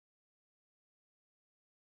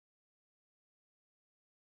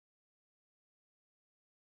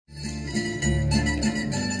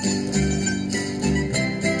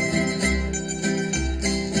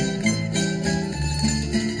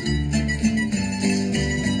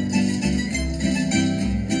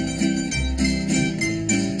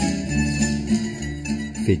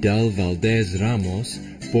Fidel Valdez Ramos,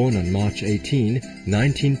 born on March 18,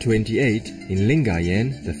 1928 in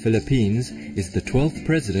Lingayen, the Philippines, is the 12th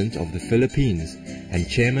President of the Philippines and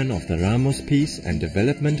Chairman of the Ramos Peace and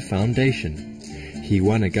Development Foundation. He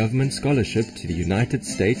won a government scholarship to the United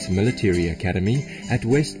States Military Academy at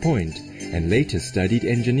West Point and later studied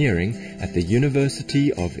engineering at the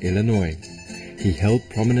University of Illinois. He held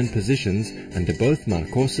prominent positions under both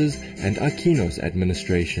Marcos's and Aquino's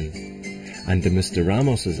administration. Under Mr.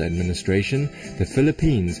 Ramos's administration, the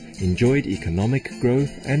Philippines enjoyed economic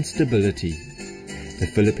growth and stability. The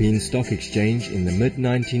Philippine Stock Exchange in the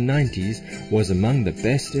mid-1990s was among the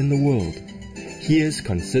best in the world. He is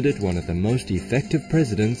considered one of the most effective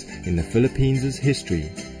presidents in the Philippines' history.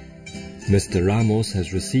 Mr. Ramos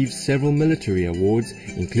has received several military awards,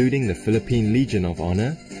 including the Philippine Legion of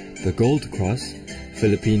Honor, the Gold Cross,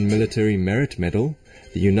 Philippine Military Merit Medal,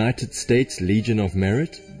 the United States Legion of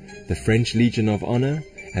Merit, the French Legion of Honor,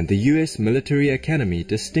 and the U.S. Military Academy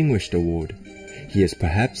Distinguished Award. He is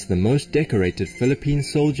perhaps the most decorated Philippine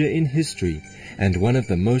soldier in history and one of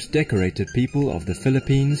the most decorated people of the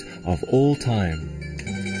Philippines of all time.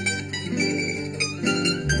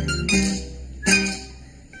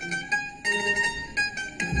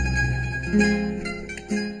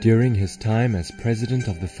 During his time as President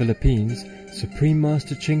of the Philippines, Supreme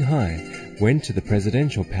Master Ching Hai went to the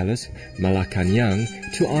Presidential Palace, Malacañang,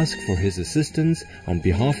 to ask for his assistance on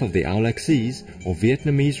behalf of the Aulaxis, or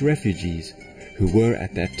Vietnamese refugees, who were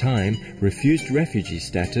at that time refused refugee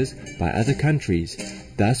status by other countries,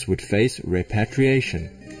 thus would face repatriation.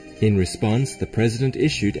 In response, the President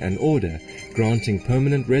issued an order granting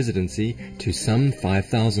permanent residency to some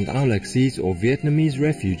 5,000 Aulaxis or Vietnamese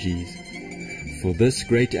refugees. For this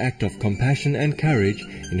great act of compassion and courage,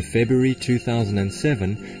 in February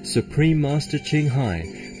 2007, Supreme Master Ching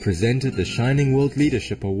Hai presented the Shining World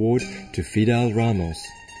Leadership Award to Fidel Ramos,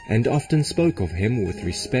 and often spoke of him with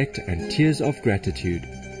respect and tears of gratitude.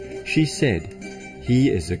 She said, "He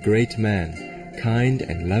is a great man, kind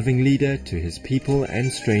and loving leader to his people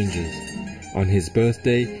and strangers. On his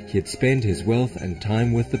birthday, he'd spend his wealth and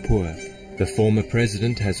time with the poor." The former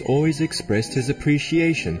president has always expressed his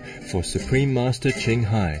appreciation for Supreme Master Ching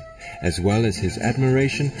Hai, as well as his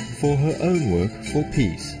admiration for her own work for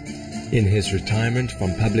peace. In his retirement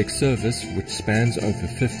from public service, which spans over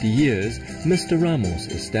 50 years, Mr. Ramos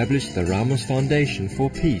established the Ramos Foundation for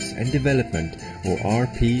Peace and Development, or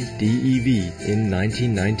RPDEV, in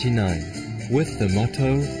 1999. With the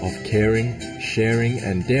motto of caring, sharing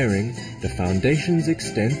and daring, the foundations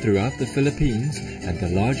extend throughout the Philippines and the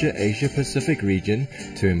larger Asia-Pacific region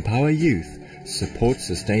to empower youth, support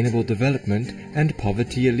sustainable development and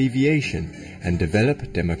poverty alleviation, and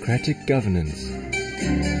develop democratic governance.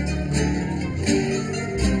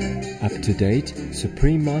 Up to date,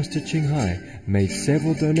 Supreme Master Ching Hai made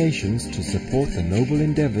several donations to support the noble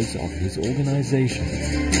endeavors of his organization.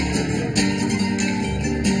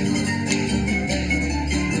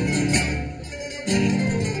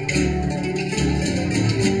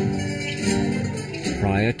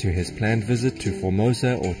 Prior to his planned visit to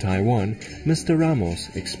Formosa or Taiwan, Mr. Ramos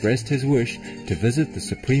expressed his wish to visit the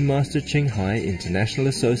Supreme Master Ching Hai International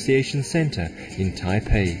Association Center in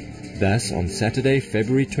Taipei. Thus, on Saturday,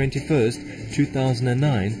 February 21,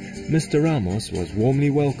 2009, Mr. Ramos was warmly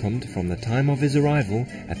welcomed from the time of his arrival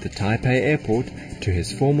at the Taipei airport to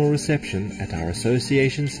his formal reception at our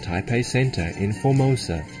association's Taipei Center in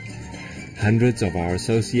Formosa. Hundreds of our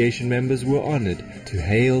association members were honored to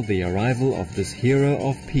hail the arrival of this hero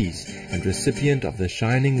of peace and recipient of the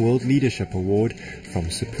Shining World Leadership Award from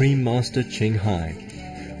Supreme Master Ching Hai.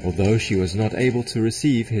 Although she was not able to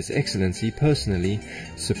receive His Excellency personally,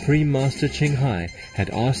 Supreme Master Ching Hai had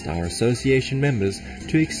asked our association members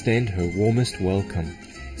to extend her warmest welcome.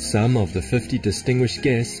 Some of the 50 distinguished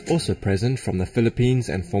guests also present from the Philippines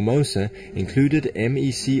and Formosa included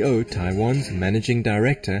MECO Taiwan's Managing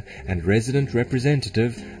Director and Resident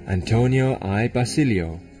Representative Antonio I.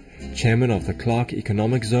 Basilio, Chairman of the Clark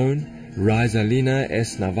Economic Zone, Rizalina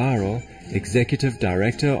S. Navarro, Executive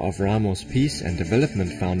Director of Ramos Peace and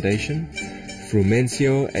Development Foundation,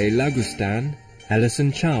 Frumencio A. Lagustan,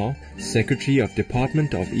 Alison Chow, Secretary of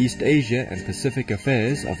Department of East Asia and Pacific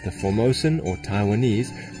Affairs of the Formosan or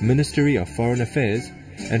Taiwanese Ministry of Foreign Affairs,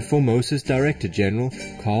 and Formosa's Director General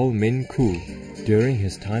Carl Min Koo. During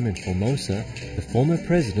his time in Formosa, the former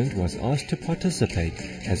president was asked to participate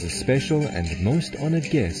as a special and most honored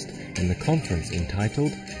guest in the conference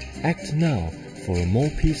entitled Act Now for a More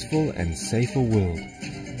Peaceful and Safer World.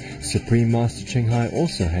 Supreme Master Ching Hai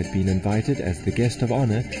also had been invited as the guest of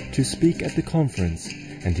honor to speak at the conference,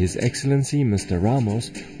 and His Excellency Mr.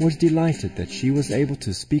 Ramos was delighted that she was able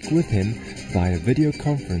to speak with him via video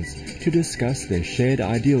conference to discuss their shared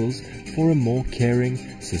ideals for a more caring,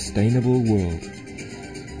 sustainable world.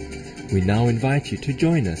 We now invite you to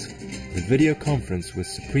join us for the video conference with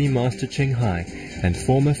Supreme Master Ching Hai and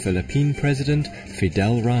former Philippine President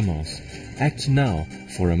Fidel Ramos. Act Now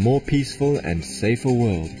for a More Peaceful and Safer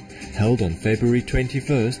World, held on February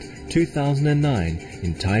 21st, 2009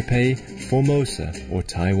 in Taipei, Formosa, or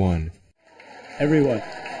Taiwan. Everyone,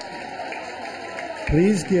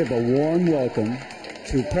 please give a warm welcome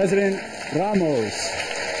to President Ramos.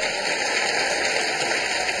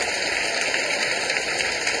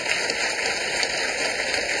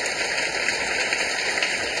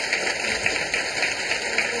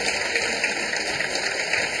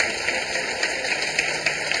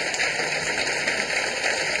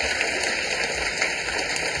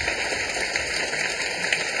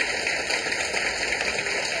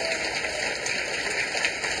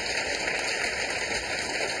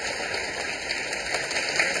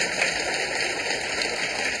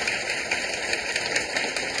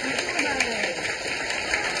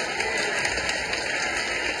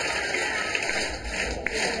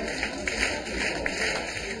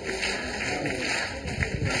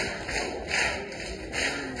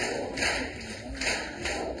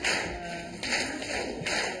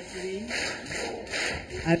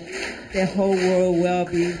 The whole world will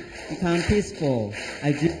become peaceful.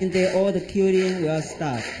 I dream that all the killing will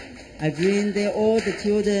stop. I dream that all the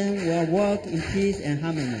children will walk in peace and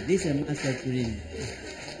harmony. This is my dream.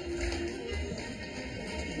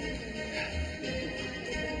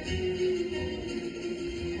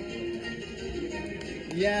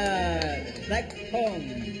 Yeah, back home.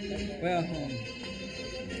 Well home.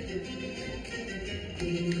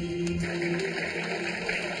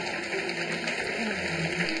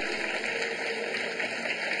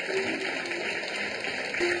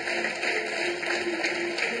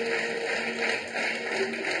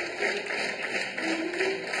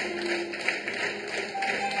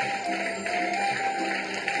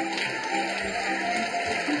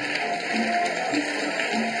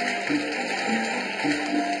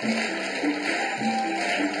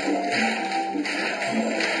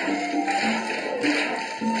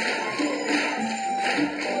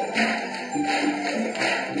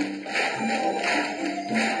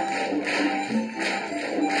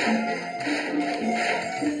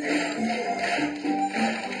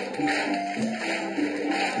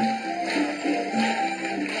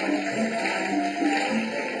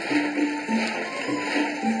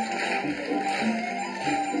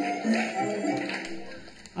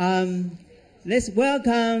 Let's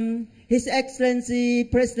welcome His Excellency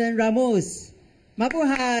President Ramos.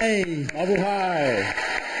 Mabuhay! Mabuhay!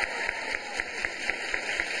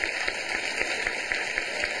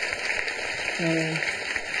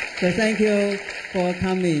 So thank you for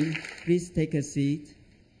coming. Please take a seat.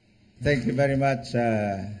 Thank you very much,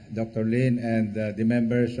 Dr. Lin, and the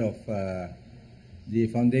members of the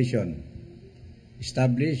foundation,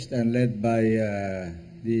 established and led by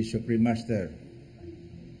the Supreme Master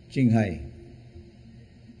Ching Hai.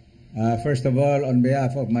 First of all, on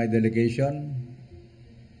behalf of my delegation,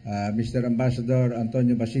 Mr. Ambassador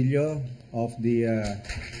Antonio Basilio of the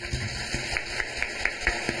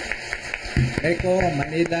ECO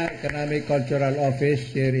Manila Economic Cultural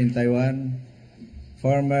Office here in Taiwan,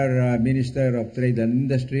 former Minister of Trade and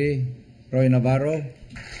Industry, Roy Navarro,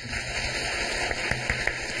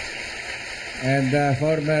 and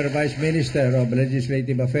former Vice Minister of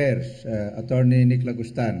Legislative Affairs, Attorney Nick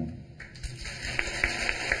Lagustan,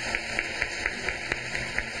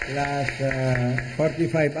 plus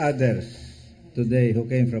 45 others today who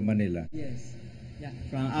came from Manila. Yes. Yeah.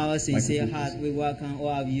 From our sincere heart, we welcome all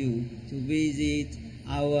of you to visit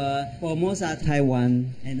our Formosa,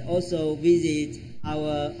 Taiwan, and also visit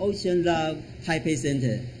our Ocean Love Taipei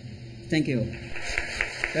Center. Thank you.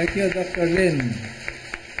 Thank you, Dr. Lin.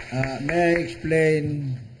 May I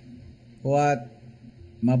explain what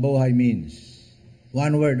mabuhay means?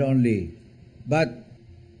 One word only, but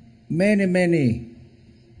many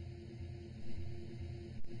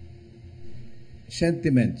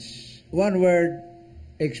sentiments. One word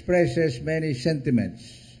expresses many sentiments,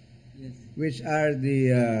 Yes. which are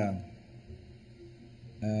the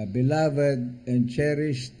beloved and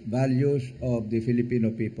cherished values of the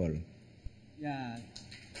Filipino people. Yeah.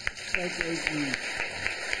 So great.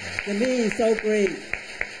 The meaning is so great.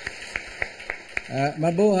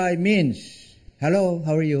 Mabuhay means, hello,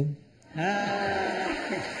 how are you?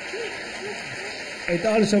 It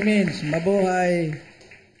also means, mabuhay,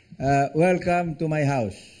 welcome to my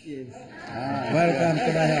house. Yes. Welcome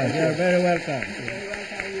to my house. You're very welcome. Very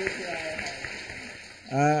welcome.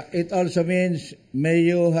 It also means may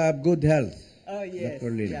you have good health, Oh, yes.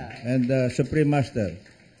 Dr. Lin, Yeah. and Supreme Master.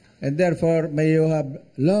 And therefore, may you have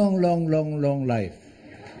long, long, long, long life.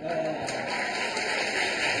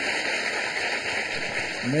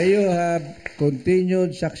 May you have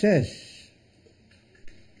continued success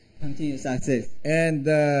Continue success. and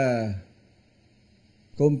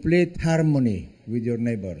complete harmony with your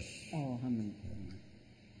neighbors. Oh, how many?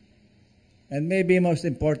 And maybe most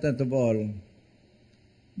important of all,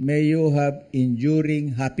 may you have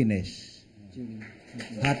enduring happiness.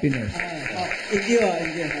 Happiness. Endure.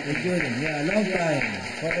 Enduring, yeah, long time,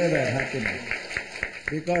 forever happiness.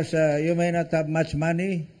 Because you may not have much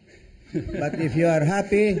money, but if you are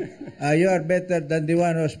happy, you are better than the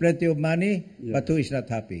one who has plenty of money, but who is not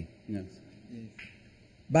happy. Yes.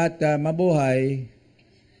 But mabuhay,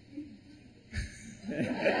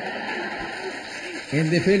 in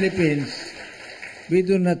the Philippines, we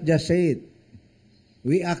do not just say it,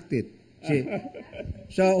 we act it. See?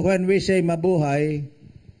 So when we say mabuhay,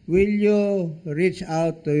 will you reach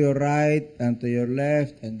out to your right and to your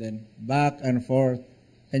left and then back and forth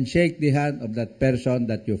and shake the hand of that person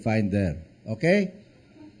that you find there? Okay?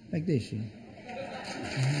 Like this. See?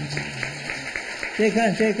 Shake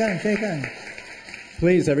hands, shake hands, shake hands.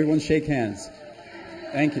 Please, everyone, shake hands.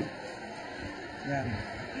 Thank you. Yeah.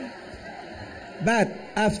 But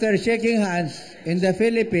after shaking hands in the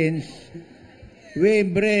Philippines, we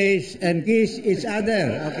embrace and kiss each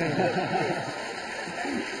other. Okay.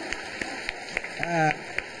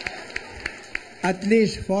 At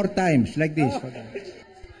least 4 times, like this.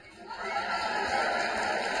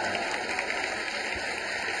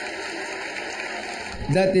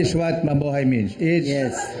 That is what mabuhay means. It's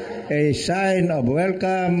Yes. a sign of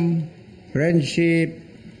welcome, friendship,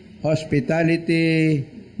 hospitality,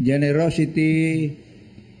 generosity,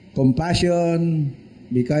 compassion,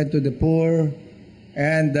 be kind to the poor,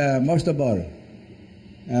 and most of all,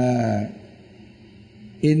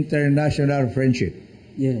 international friendship,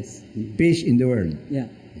 Yes. peace in the world. Yeah.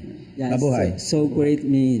 Yeah. Mabuhay. So great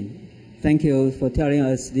mean. Thank you for telling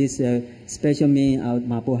us this special meaning of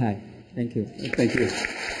mabuhay. Thank you. Thank you.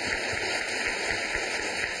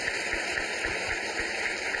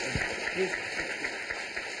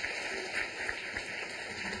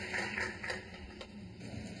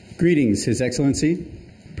 Greetings, His Excellency,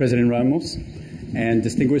 President Ramos, and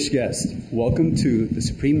distinguished guests. Welcome to the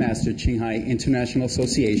Supreme Master Qinghai International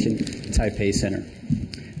Association Taipei Center.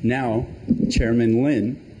 Now, Chairman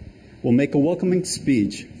Lin will make a welcoming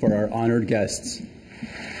speech for our honored guests.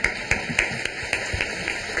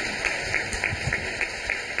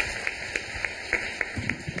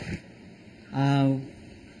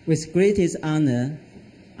 With greatest honor,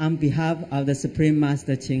 on behalf of the Supreme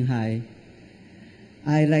Master Qinghai,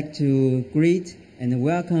 I'd like to greet and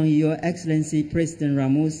welcome Your Excellency President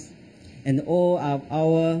Ramos and all of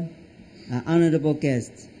our honorable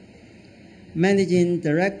guests. Managing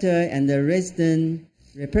Director and the resident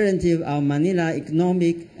representative of Manila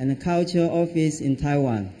Economic and Cultural Office in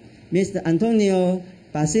Taiwan, Mr. Antonio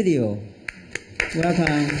Basilio.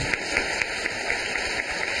 Welcome.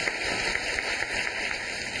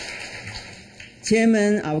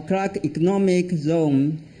 Chairman of Clark Economic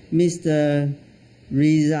Zone, Mr.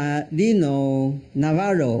 Rizalino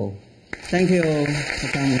Navarro. Thank you for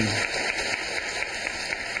coming.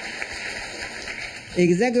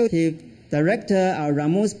 Executive Director of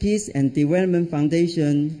Ramos Peace and Development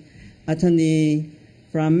Foundation, Attorney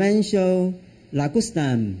Framancio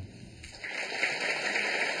Lagustan.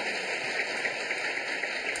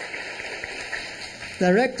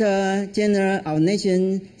 Director General of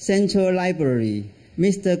Nation Central Library,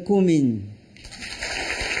 Mr. Kumin.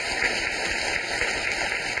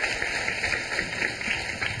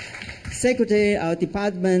 Secretary of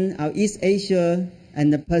Department of East Asia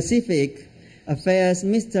and the Pacific Affairs,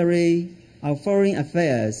 Ministry of Foreign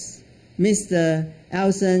Affairs, Mr.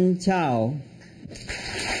 Elson Chow.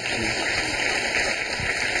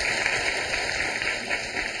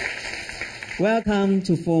 Welcome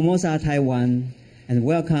to Formosa, Taiwan, and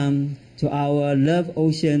welcome to our Love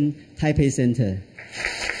Ocean Taipei Center.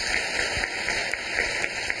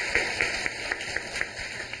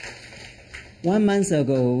 One month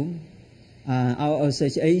ago, our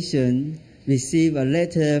association received a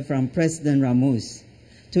letter from President Ramos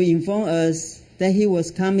to inform us that he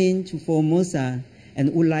was coming to Formosa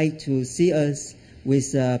and would like to see us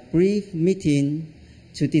with a brief meeting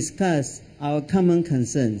to discuss our common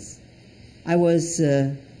concerns. I was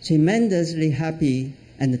tremendously happy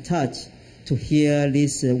and touched to hear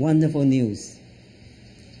this wonderful news.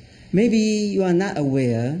 Maybe you are not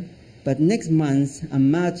aware, but next month on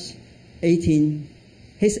March 18,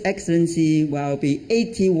 His Excellency will be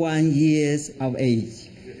 81 years of age.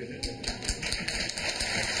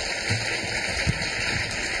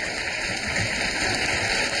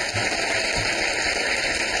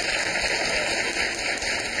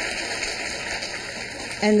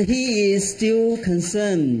 And he is still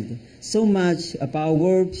concerned so much about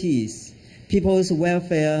world peace, people's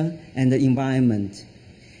welfare, and the environment.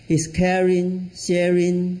 His caring,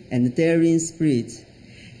 sharing, and daring spirit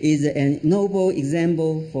is a noble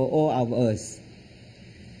example for all of us.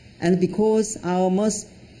 And because our most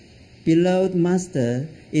beloved master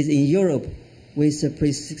is in Europe with a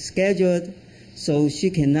pre-scheduled, so she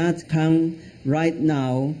cannot come right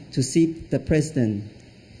now to see the president.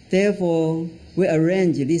 Therefore, we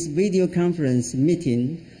arrange this video conference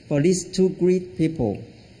meeting for these two great people.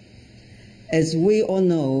 As we all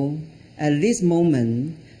know, at this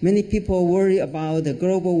moment, many people worry about the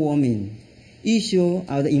global warming, issue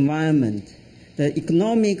of the environment, the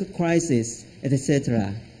economic crisis,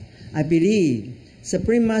 etc. I believe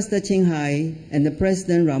Supreme Master Ching Hai and the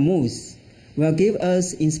President Ramos will give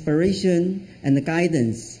us inspiration and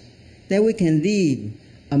guidance that we can live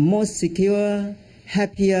a more secure,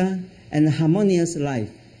 happier, and harmonious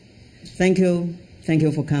life. Thank you. Thank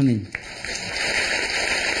you for coming.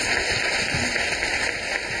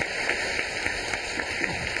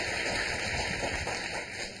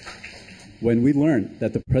 When we learned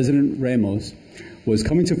that the President Ramos was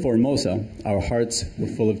coming to Formosa, our hearts were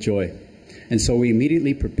full of joy. And so we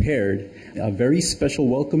immediately prepared a very special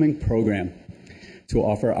welcoming program to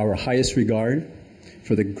offer our highest regard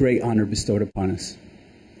for the great honor bestowed upon us.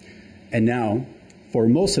 And now,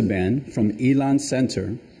 Formosa Band from Ilan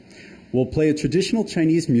Center will play a traditional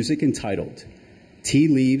Chinese music entitled Tea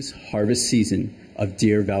Leaves Harvest Season of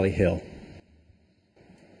Deer Valley Hill.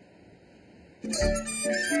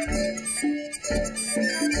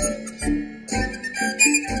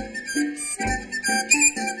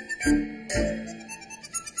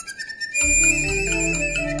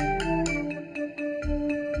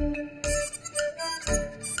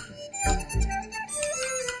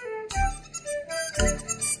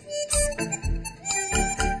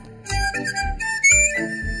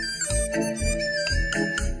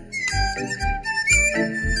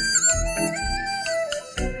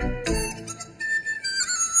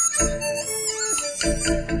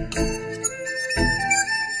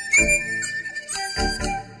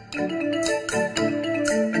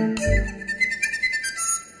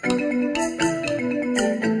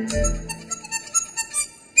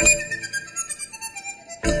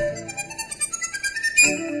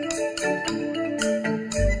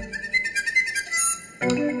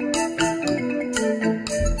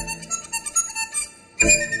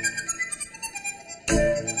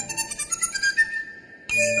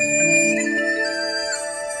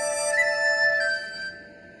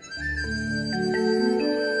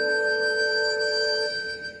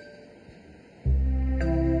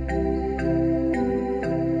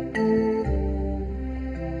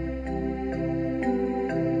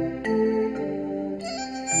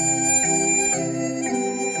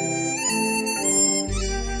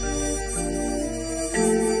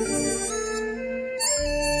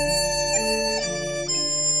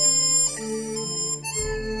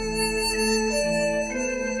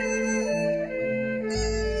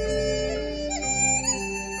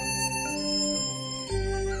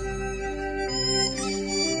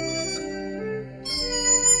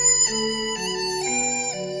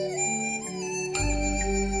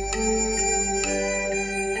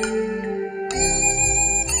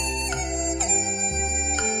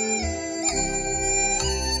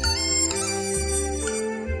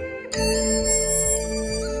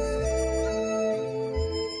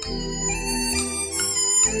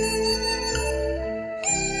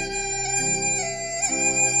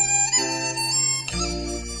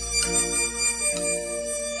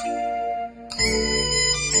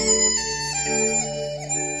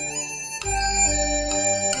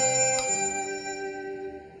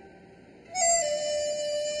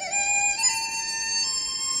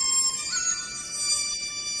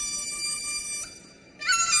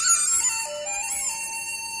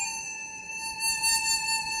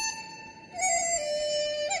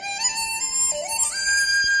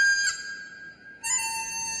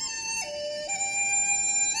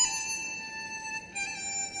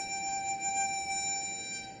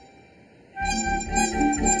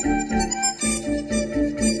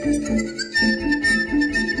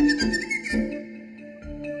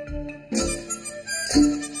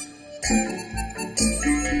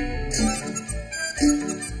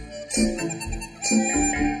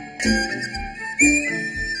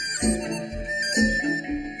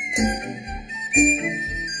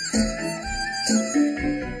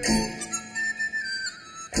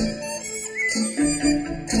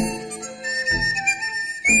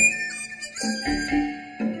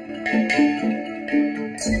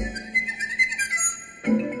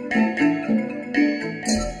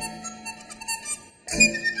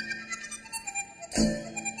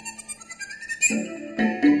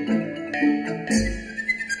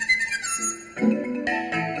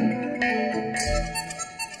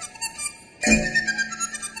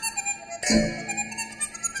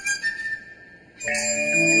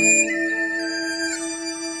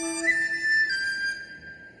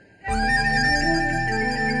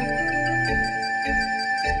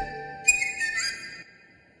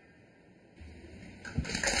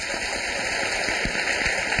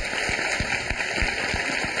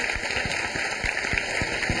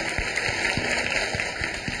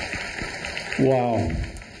 Wow.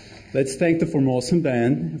 Let's thank the Formosan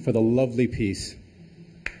Band for the lovely piece.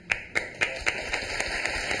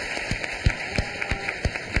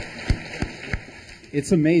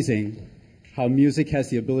 It's amazing how music has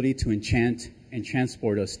the ability to enchant and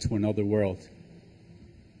transport us to another world.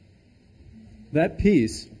 That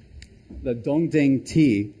piece, the Dongdeng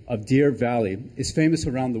Tea of Deer Valley, is famous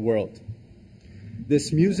around the world.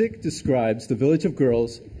 This music describes the village of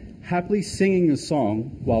girls happily singing a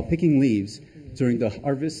song while picking leaves during the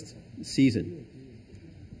harvest season.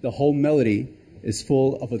 The whole melody is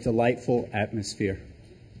full of a delightful atmosphere.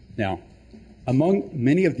 Now, among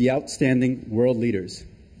many of the outstanding world leaders,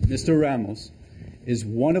 Mr. Ramos is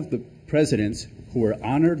one of the presidents who were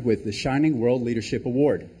honored with the Shining World Leadership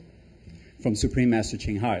Award from Supreme Master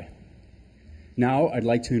Ching Hai. Now, I'd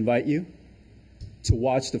like to invite you to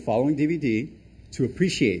watch the following DVD to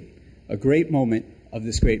appreciate a great moment of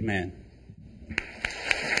this great man.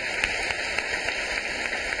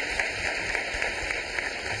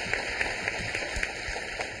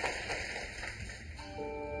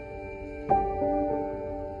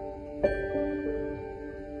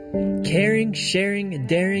 Caring, sharing, and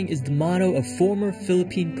daring is the motto of former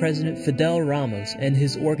Philippine President Fidel Ramos and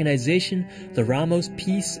his organization, the Ramos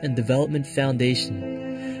Peace and Development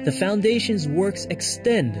Foundation. The foundation's works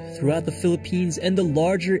extend throughout the Philippines and the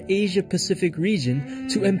larger Asia-Pacific region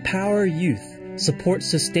to empower youth, support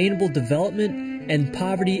sustainable development and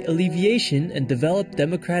poverty alleviation, and develop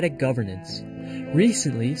democratic governance.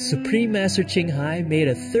 Recently, Supreme Master Ching Hai made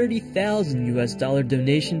a $30,000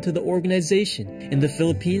 donation to the organization. In the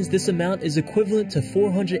Philippines, this amount is equivalent to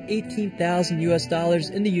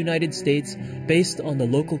 $418,000 in the United States based on the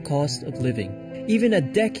local cost of living. Even a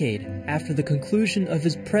decade after the conclusion of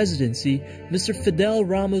his presidency, Mr. Fidel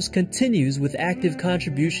Ramos continues with active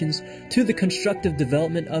contributions to the constructive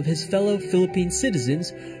development of his fellow Philippine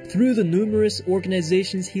citizens through the numerous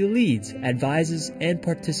organizations he leads, advises, and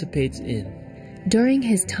participates in. During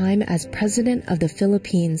his time as President of the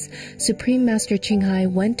Philippines, Supreme Master Ching Hai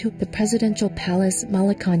went to the Presidential Palace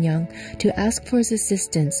Malacañang to ask for his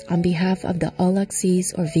assistance on behalf of the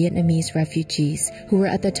Olaxese or Vietnamese refugees, who were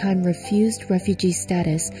at the time refused refugee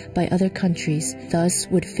status by other countries, thus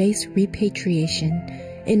would face repatriation.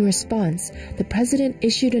 In response, the President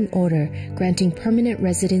issued an order granting permanent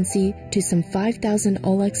residency to some 5,000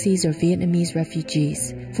 Olaxese or Vietnamese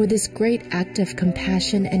refugees. For this great act of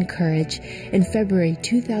compassion and courage, in February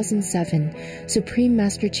 2007, Supreme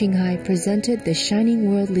Master Ching Hai presented the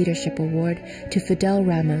Shining World Leadership Award to Fidel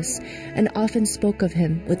Ramos and often spoke of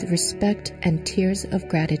him with respect and tears of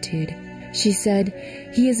gratitude. She said,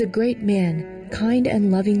 "He is a great man, kind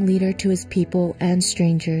and loving leader to his people and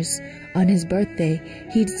strangers. On his birthday,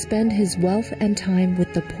 he'd spend his wealth and time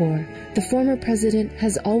with the poor." The former president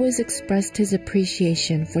has always expressed his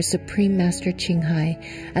appreciation for Supreme Master Ching Hai,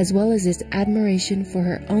 as well as his admiration for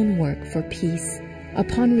her own work for peace.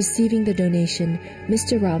 Upon receiving the donation,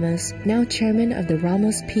 Mr. Ramos, now chairman of the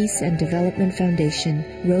Ramos Peace and Development Foundation,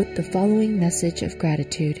 wrote the following message of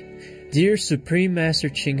gratitude. Dear Supreme Master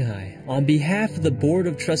Ching Hai, on behalf of the Board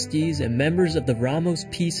of Trustees and members of the Ramos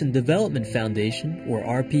Peace and Development Foundation, or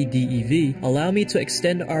RPDEV, allow me to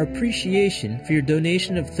extend our appreciation for your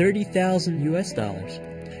donation of $30,000.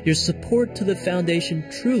 Your support to the foundation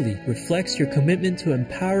truly reflects your commitment to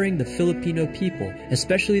empowering the Filipino people,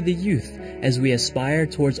 especially the youth, as we aspire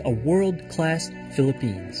towards a world-class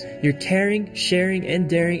Philippines. Your caring, sharing, and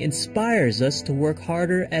daring inspires us to work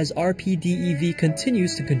harder as RPDEV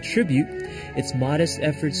continues to contribute its modest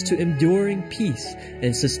efforts to enduring peace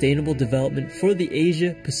and sustainable development for the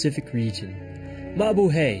Asia-Pacific region.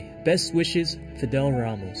 Mabuhay! Best wishes, Fidel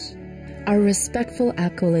Ramos. Our respectful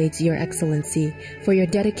accolades, Your Excellency, for your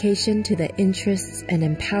dedication to the interests and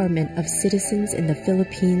empowerment of citizens in the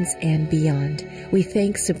Philippines and beyond. We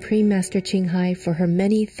thank Supreme Master Ching Hai for her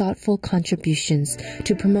many thoughtful contributions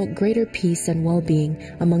to promote greater peace and well-being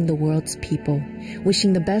among the world's people.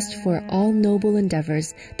 Wishing the best for all noble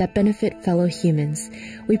endeavors that benefit fellow humans,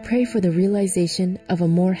 we pray for the realization of a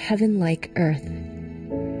more heaven-like earth.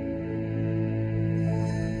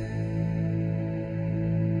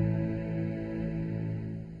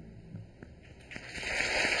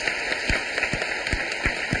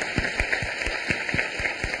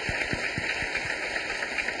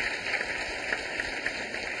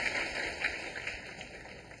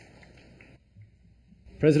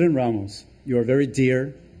 President Ramos, you are a very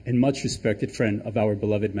dear and much respected friend of our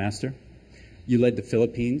beloved master. You led the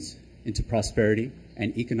Philippines into prosperity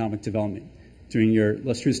and economic development during your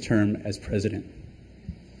illustrious term as president.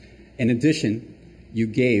 In addition, you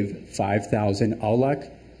gave 5,000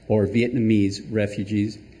 Aulak, or Vietnamese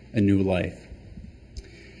refugees, a new life.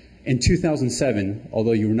 In 2007,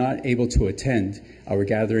 although you were not able to attend our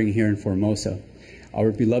gathering here in Formosa,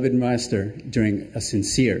 our beloved master, during a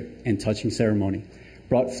sincere and touching ceremony,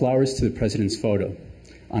 brought flowers to the president's photo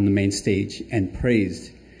on the main stage and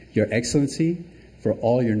praised Your Excellency for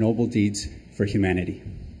all your noble deeds for humanity.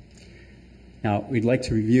 Now, we'd like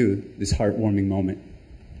to review this heartwarming moment.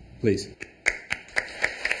 Please.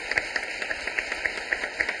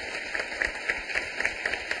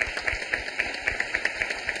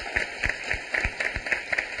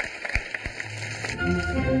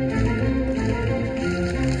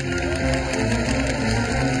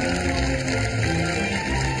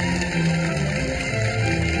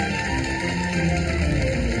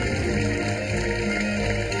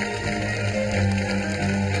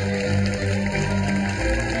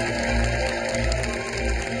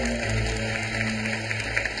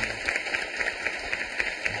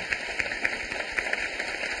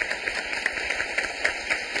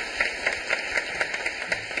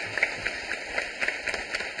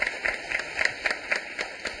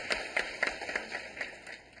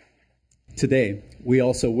 Today, we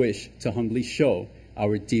also wish to humbly show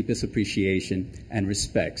our deepest appreciation and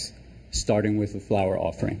respects, starting with a flower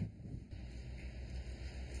offering.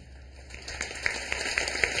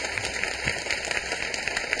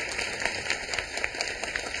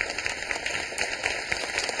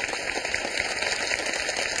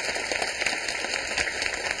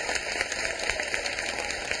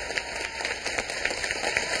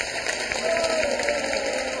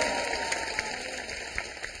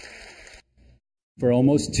 For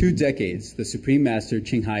almost 2 decades, the Supreme Master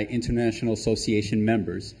Qinghai International Association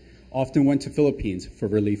members often went to Philippines for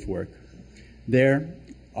relief work. There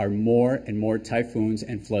are more and more typhoons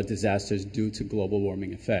and flood disasters due to global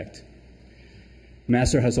warming effect.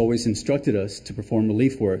 Master has always instructed us to perform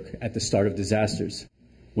relief work at the start of disasters,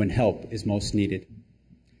 when help is most needed.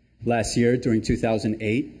 Last year, during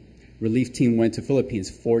 2008, relief team went to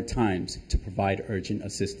Philippines 4 times to provide urgent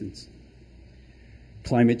assistance.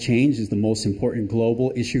 Climate change is the most important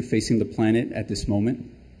global issue facing the planet at this moment.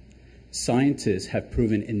 Scientists have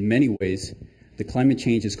proven in many ways that climate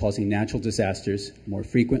change is causing natural disasters more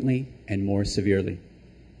frequently and more severely.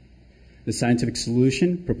 The scientific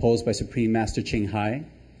solution proposed by Supreme Master Qinghai: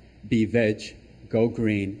 be veg, go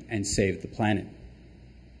green, and save the planet.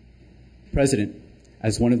 President,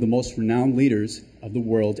 as one of the most renowned leaders of the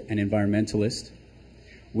world and environmentalist,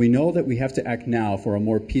 we know that we have to act now for a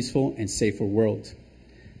more peaceful and safer world.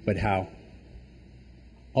 But how?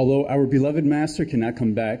 Although our beloved master cannot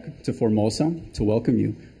come back to Formosa to welcome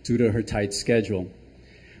you due to her tight schedule,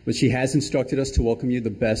 but she has instructed us to welcome you the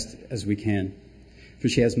best as we can, for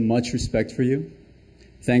she has much respect for you.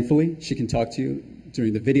 Thankfully, she can talk to you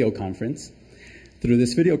during the video conference. Through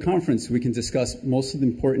this video conference, we can discuss most of the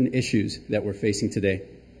important issues that we're facing today.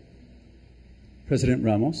 President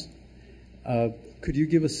Ramos, could you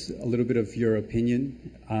give us a little bit of your opinion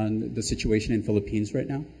on the situation in Philippines right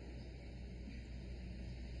now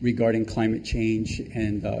regarding climate change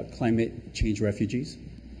and climate change refugees?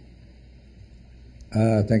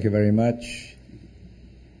 Thank you very much.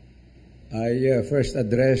 I first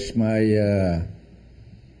address my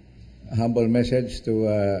humble message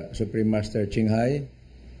to Supreme Master Qinghai,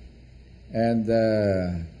 and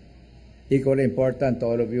equally important to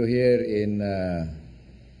all of you here in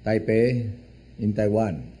Taipei, in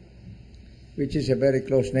Taiwan, which is a very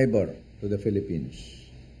close neighbor to the Philippines.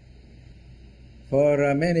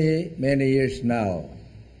 For many years now,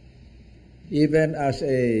 even as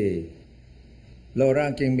a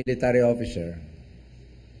low-ranking military officer,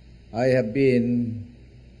 I have been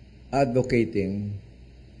advocating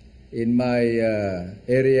in my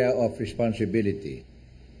area of responsibility,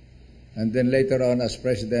 and then later on as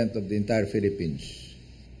President of the entire Philippines,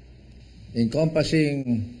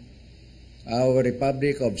 encompassing our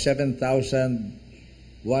Republic of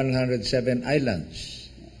 7,107 islands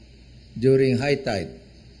during high tide,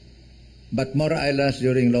 but more islands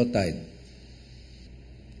during low tide.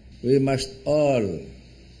 We must all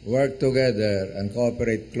work together and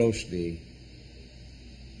cooperate closely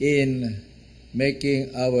in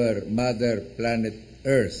making our mother planet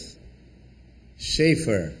Earth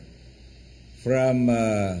safer from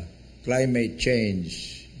climate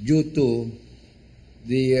change due to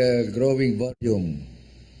the growing volume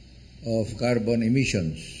of carbon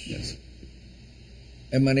emissions. Yes.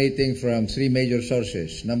 emanating from three major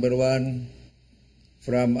sources. Number one,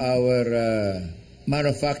 from our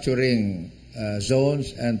manufacturing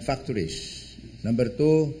zones and factories. Number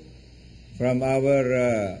two, from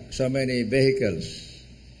our so many vehicles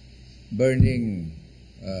burning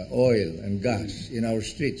oil and gas in our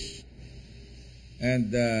streets.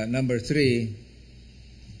 And number three,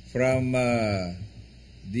 from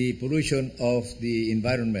the pollution of the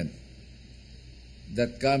environment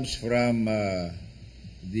that comes from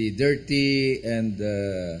the dirty and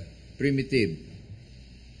primitive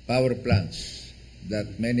power plants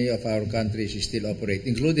that many of our countries still operate,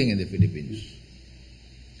 including in the Philippines.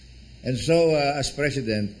 And so, as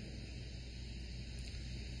President,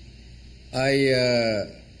 I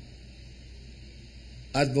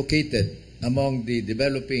advocated among the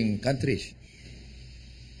developing countries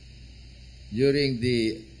during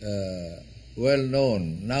the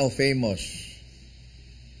well-known, now famous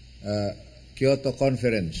Kyoto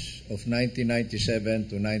Conference of 1997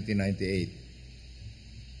 to 1998,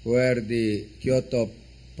 where the Kyoto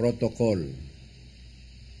Protocol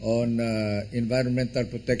on environmental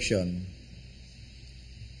protection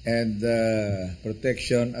and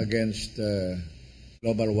protection against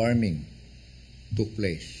global warming took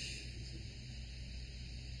place.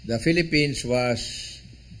 The Philippines was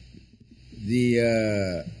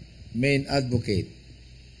the main advocate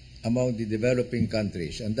among the developing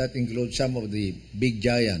countries, and that includes some of the big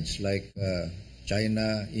giants like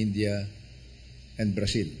China, India, and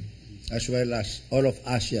Brazil, as well as all of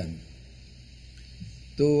ASEAN,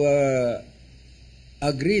 to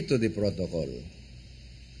agree to the protocol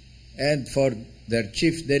and for their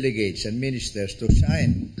chief delegates and ministers to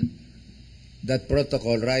sign that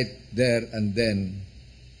protocol right there and then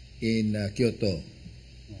in Kyoto.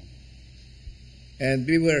 And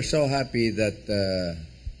we were so happy that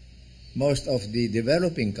most of the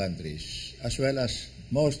developing countries, as well as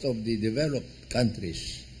most of the developed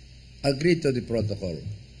countries, agreed to the protocol.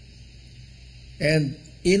 And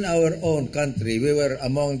in our own country, we were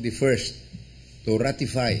among the first to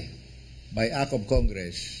ratify by act of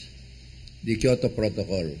Congress the Kyoto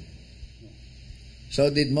Protocol. So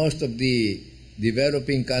did most of the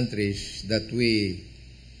developing countries that we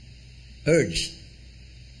urged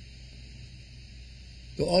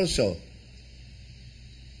to also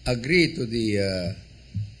agree to the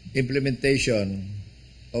implementation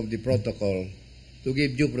of the protocol to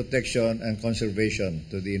give due protection and conservation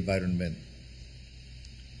to the environment.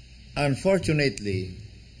 Unfortunately,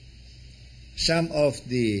 some of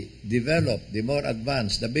the developed, the more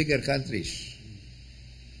advanced, the bigger countries,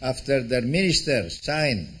 after their ministers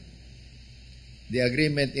signed the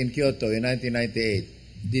agreement in Kyoto in 1998,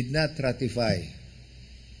 did not ratify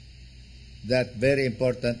that very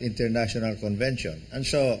important international convention. And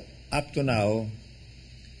so, up to now,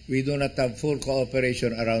 we do not have full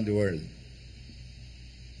cooperation around the world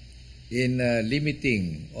in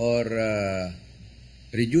limiting or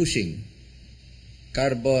reducing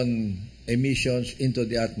carbon emissions into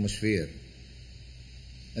the atmosphere.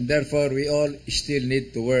 And therefore, we all still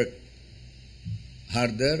need to work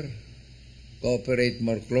harder, cooperate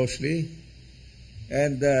more closely,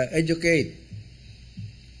 and educate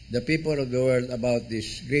the people of the world about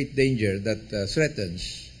this great danger that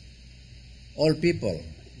threatens all people,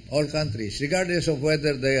 all countries, regardless of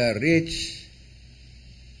whether they are rich,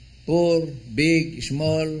 poor, big,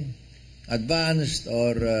 small, advanced,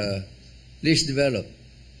 or least developed.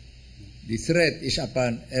 The threat is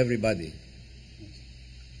upon everybody.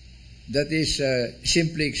 That is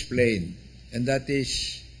simply explained, and that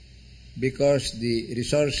is because the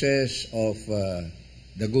resources of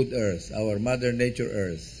the good earth, our Mother Nature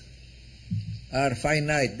Earth, are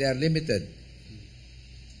finite, they are limited.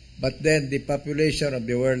 But then the population of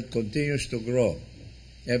the world continues to grow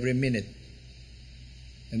every minute.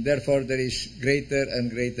 And therefore there is greater and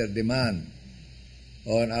greater demand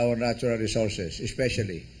on our natural resources,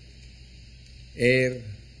 especially air,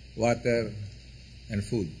 water, and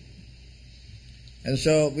food. And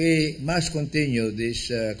so we must continue this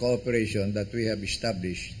cooperation that we have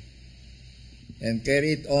established and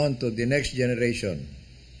carry it on to the next generation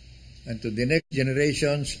and to the next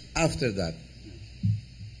generations after that,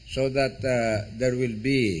 so that there will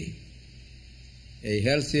be a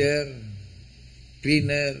healthier,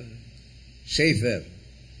 cleaner, safer,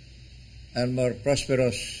 and more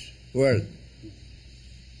prosperous world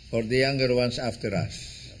for the younger ones after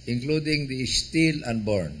us, including the still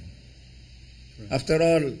unborn. After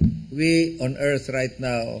all, we on earth right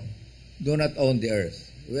now do not own the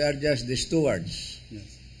earth. We are just the stewards.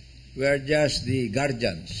 Yes. We are just the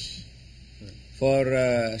guardians for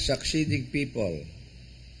succeeding people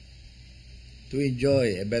to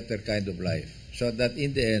enjoy a better kind of life. so that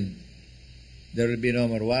in the end, there will be no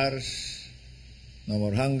more wars, no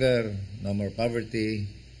more hunger, no more poverty,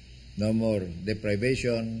 no more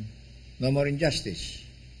deprivation, no more injustice.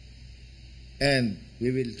 And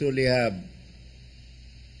we will truly have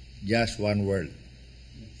just one world.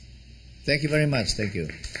 Thank you very much. Thank you.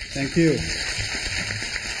 Thank you.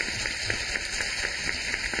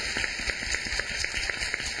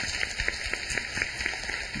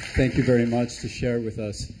 Thank you very much to share with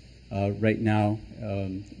us right now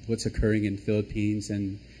what's occurring in the Philippines,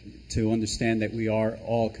 and to understand that we are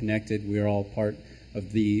all connected. We are all part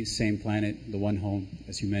of the same planet, the one home,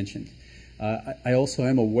 as you mentioned. I also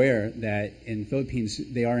am aware that in the Philippines,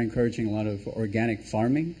 they are encouraging a lot of organic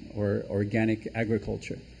farming or organic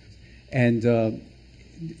agriculture. And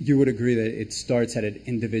you would agree that it starts at an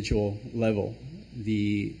individual level.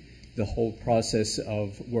 The whole process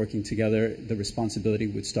of working together, the responsibility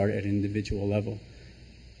would start at an individual level.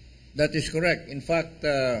 That is correct. In fact,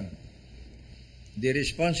 the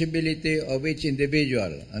responsibility of each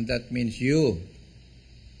individual, and that means you,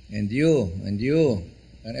 and you, and you,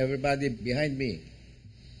 and everybody behind me,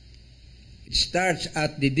 it starts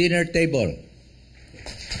at the dinner table.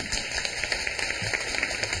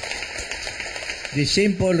 The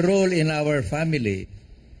simple rule in our family,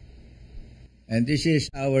 and this is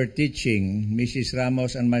our teaching, Mrs.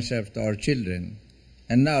 Ramos and myself, to our children,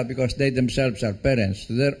 and now because they themselves are parents,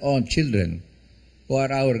 to their own children, who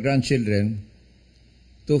are our grandchildren,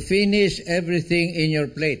 to finish everything in your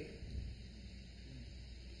plate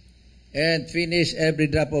and finish every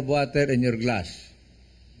drop of water in your glass.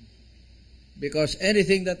 Because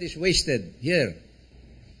anything that is wasted here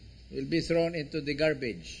will be thrown into the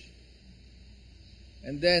garbage.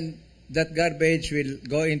 And then that garbage will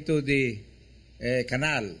go into the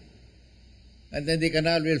canal. And then the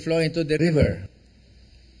canal will flow into the river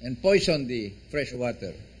and poison the fresh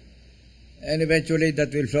water. And eventually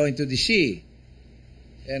that will flow into the sea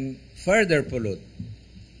and further pollute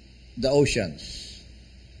the oceans.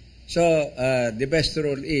 So the best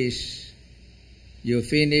rule is you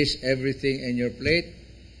finish everything in your plate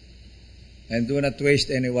and do not waste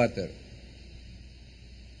any water.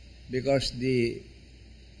 Because the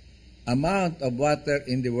amount of water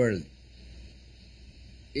in the world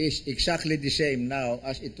is exactly the same now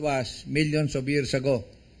as it was millions of years ago.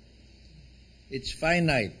 It's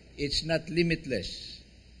finite. It's not limitless.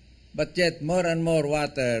 But yet more and more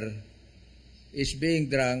water is being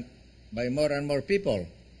drunk by more and more people.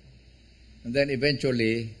 And then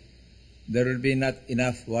eventually there will be not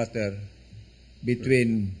enough water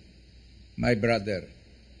between my brother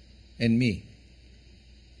and me.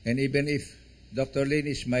 And even if Dr. Lin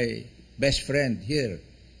is my best friend here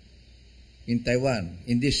in Taiwan,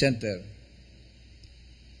 in this center,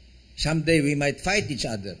 someday we might fight each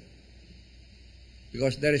other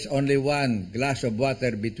because there is only one glass of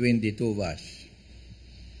water between the two of us.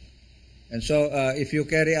 And so if you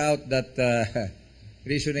carry out that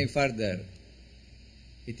reasoning further,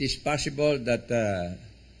 it is possible that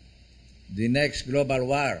the next global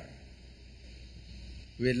war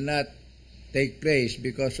will not take place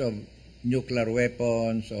because of nuclear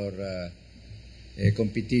weapons or a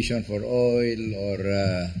competition for oil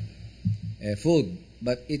or food,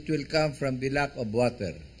 but it will come from the lack of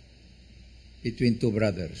water between two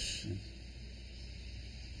brothers.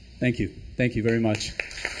 Thank you. Thank you very much.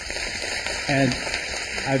 And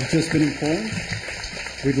I've just been informed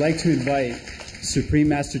we'd like to invite Supreme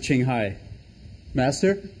Master Ching Hai.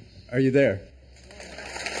 Master, are you there?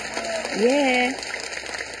 Yeah.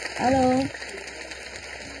 Hello.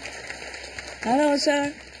 Hello,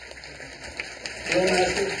 sir. Hello,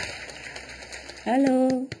 Master.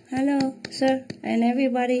 Hello. Hello, sir, and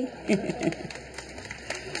everybody.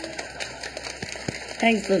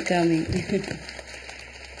 Thanks for coming.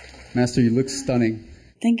 Master, you look stunning.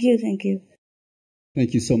 Thank you, thank you.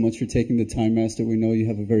 Thank you so much for taking the time, Master. We know you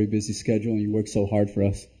have a very busy schedule and you work so hard for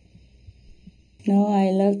us. No,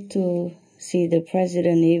 I love to see the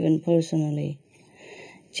president even personally.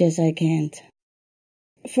 Just I can't.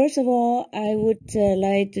 First of all, I would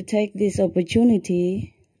like to take this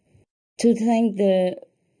opportunity to thank the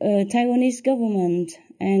Taiwanese government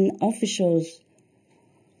and officials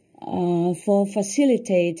for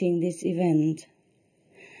facilitating this event.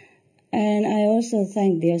 And I also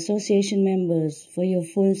thank the association members for your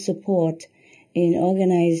full support in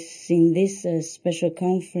organizing this special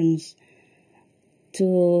conference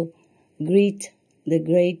to greet the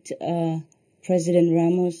great President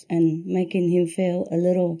Ramos and making him feel a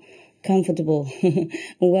little comfortable,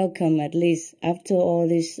 welcome at least after all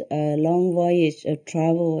this long voyage of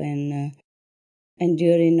travel and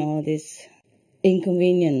enduring all this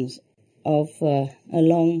inconvenience of a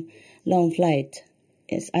long long flight.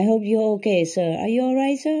 Yes, I hope you're okay, sir. Are you all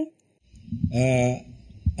right, sir?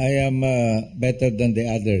 I am better than the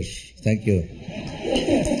others. Thank you.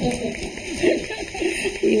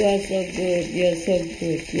 You are so good. You're so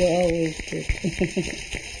good. You're always good.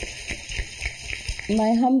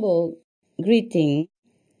 My humble greeting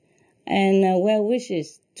and well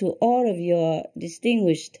wishes to all of your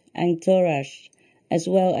distinguished entourage, as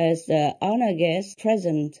well as the honored guests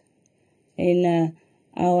present in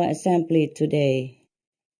our assembly today.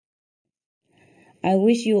 I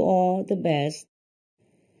wish you all the best,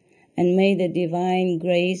 and may the divine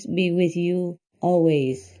grace be with you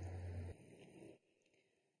always.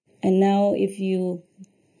 And now, if you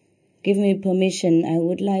give me permission, I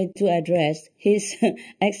would like to address His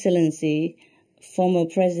Excellency, former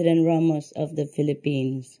President Ramos of the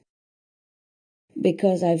Philippines,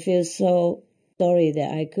 because I feel so sorry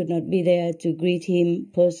that I could not be there to greet him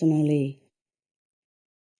personally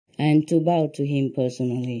and to bow to him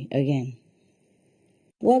personally again.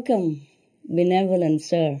 Welcome, benevolent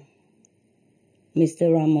sir,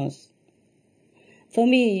 Mr. Ramos. For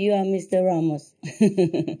me, you are Mr. Ramos,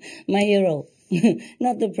 my hero,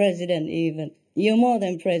 not the president even. You're more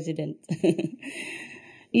than president.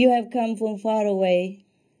 You have come from far away,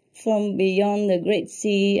 from beyond the great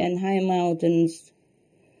sea and high mountains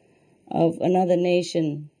of another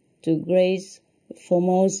nation to grace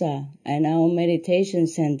Formosa and our meditation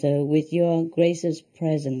center with your gracious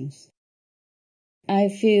presence. I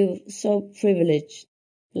feel so privileged,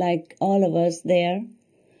 like all of us there,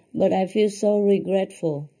 but I feel so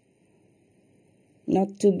regretful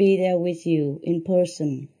not to be there with you in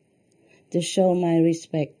person to show my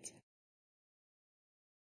respect.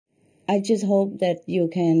 I just hope that you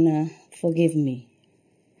can forgive me.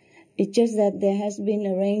 It's just that there has been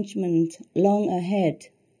arrangement long ahead,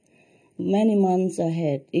 many months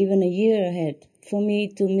ahead, even a year ahead, for me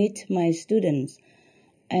to meet my students,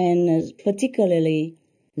 and particularly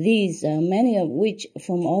these, many of which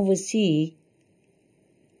from overseas.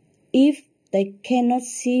 If they cannot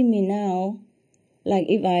see me now, like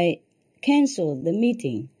if I cancel the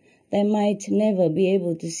meeting, they might never be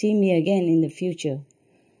able to see me again in the future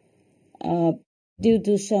due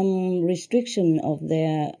to some restriction of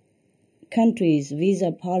their country's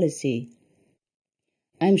visa policy.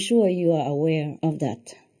 I'm sure you are aware of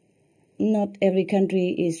that. Not every country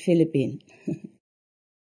is Philippine.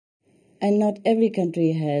 And not every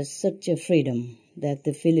country has such a freedom that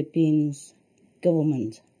the Philippines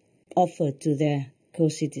government offer to their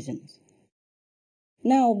co-citizens.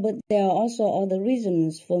 Now, but there are also other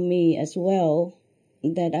reasons for me as well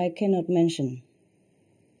that I cannot mention.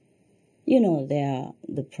 You know, there are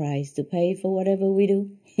the price to pay for whatever we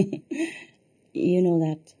do. You know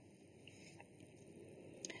that.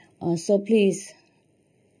 So please,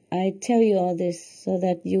 I tell you all this so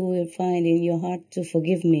that you will find in your heart to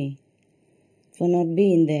forgive me for not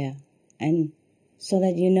being there, and so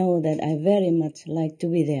that you know that I very much like to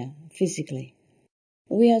be there physically.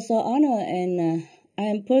 We are so honored, and I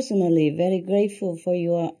am personally very grateful for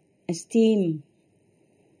your esteemed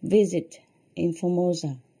visit in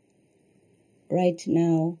Formosa. Right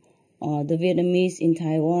now, the Vietnamese in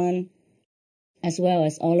Taiwan, as well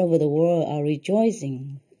as all over the world, are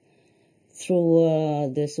rejoicing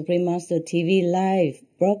through the Supreme Master TV live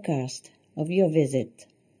broadcast of your visit.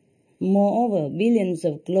 Moreover, billions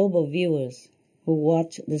of global viewers who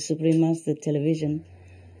watch the Supreme Master television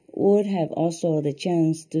would have also the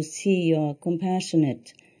chance to see your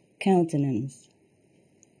compassionate countenance.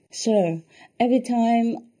 Sir, every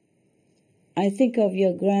time I think of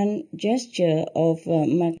your grand gesture of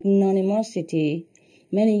magnanimity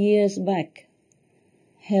many years back,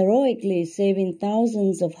 heroically saving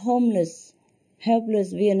thousands of homeless,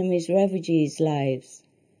 helpless Vietnamese refugees' lives,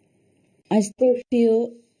 I still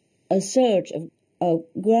feel a surge of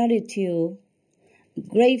gratitude,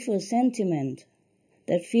 grateful sentiment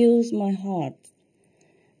that fills my heart,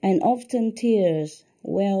 and often tears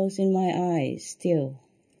wells in my eyes still.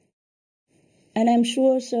 And I'm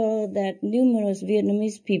sure so that numerous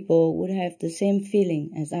Vietnamese people would have the same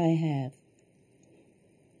feeling as I have.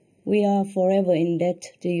 We are forever in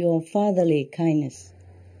debt to your fatherly kindness.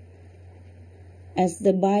 As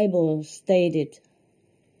the Bible stated,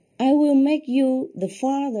 I will make you the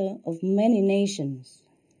father of many nations.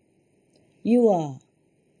 You are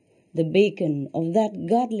the beacon of that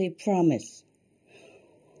godly promise,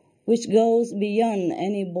 which goes beyond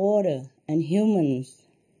any border and human's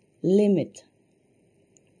limit.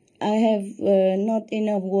 I have not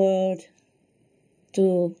enough words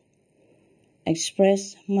to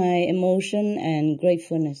express my emotion and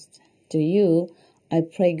gratefulness to you. I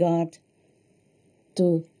pray God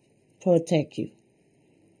to protect you.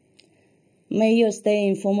 May your stay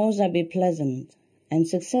in Formosa be pleasant and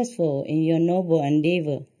successful in your noble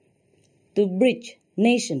endeavor to bridge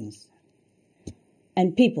nations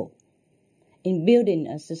and people in building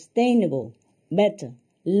a sustainable, better,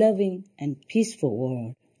 loving, and peaceful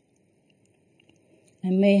world.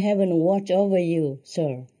 And may heaven watch over you,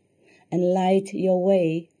 sir, and light your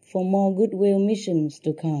way for more goodwill missions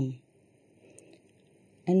to come.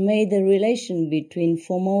 And may the relation between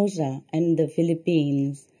Formosa and the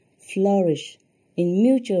Philippines flourish in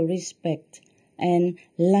mutual respect and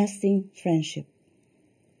lasting friendship.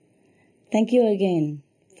 Thank you again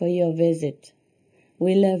for your visit.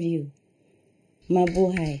 We love you.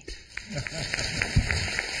 Mabuhay.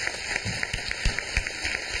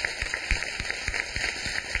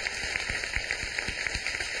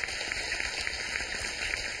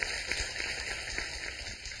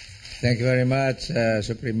 Thank you very much,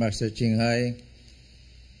 Supreme Master Ching Hai,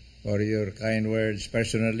 for your kind words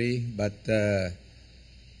personally, but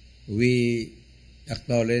we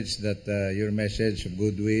acknowledge that your message of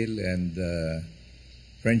goodwill and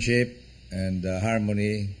friendship and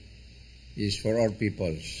harmony is for all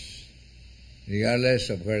peoples, regardless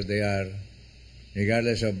of where they are,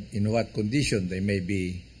 regardless of in what condition they may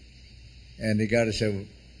be, and regardless of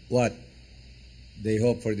what they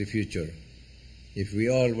hope for the future. If we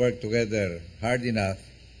all work together hard enough,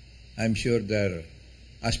 I'm sure their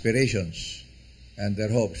aspirations and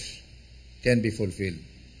their hopes can be fulfilled.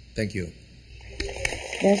 Thank you.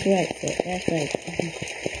 That's right, sir. That's right.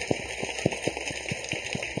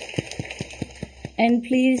 And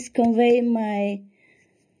please convey my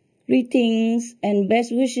greetings and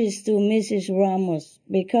best wishes to Mrs. Ramos,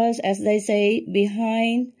 because as they say,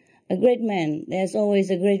 behind a great man, there's always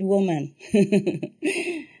a great woman.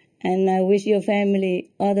 And I wish your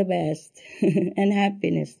family all the best and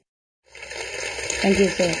happiness. Thank you,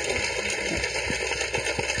 sir.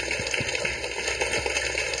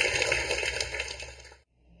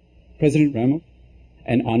 President Ramos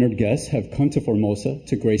and honored guests have come to Formosa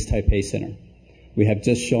to grace Taipei Center. We have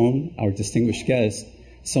just shown our distinguished guests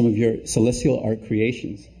some of your celestial art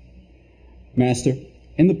creations. Master,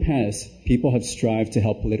 in the past, people have strived to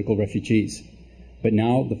help political refugees, but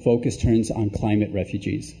now the focus turns on climate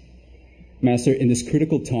refugees. Master, in this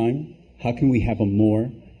critical time, how can we have a more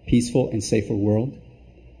peaceful and safer world?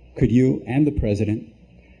 Could you and the President,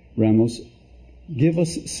 Ramos, give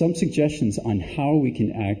us some suggestions on how we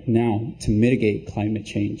can act now to mitigate climate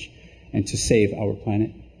change and to save our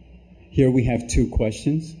planet? Here we have two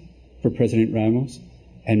questions for President Ramos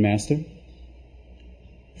and Master.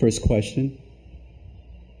 First question.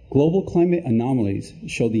 Global climate anomalies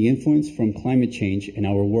show the influence from climate change in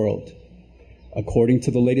our world. According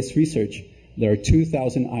to the latest research, there are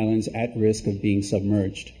 2,000 islands at risk of being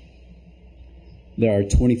submerged. There are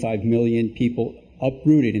 25 million people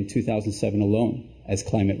uprooted in 2007 alone as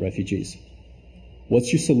climate refugees.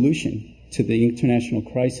 What's your solution to the international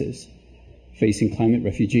crisis facing climate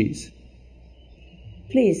refugees?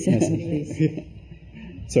 Please. Yes. Please.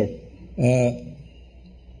 Sir.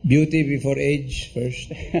 Beauty before age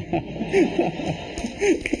first.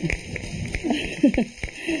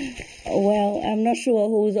 Well, I'm not sure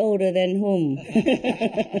who's older than whom.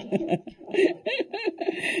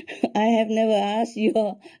 I have never asked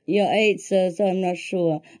your age, sir, so I'm not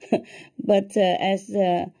sure. But as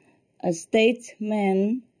a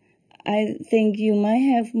statesman, I think you might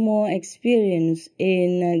have more experience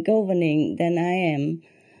in governing than I am.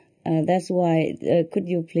 That's why, could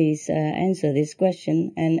you please answer this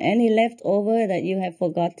question? And any leftover that you have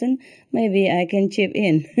forgotten, maybe I can chip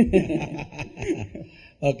in.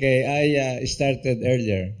 Okay, I started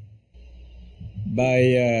earlier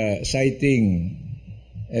by citing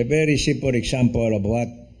a very simple example of what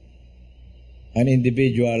an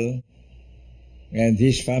individual and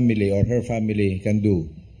his family or her family can do.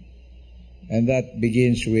 And that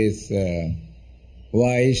begins with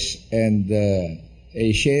wise and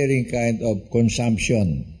a sharing kind of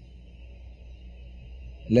consumption.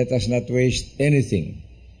 Let us not waste anything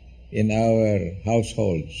in our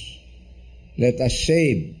households. Let us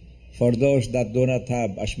save for those that do not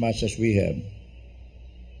have as much as we have.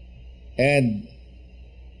 And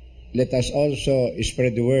let us also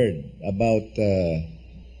spread the word about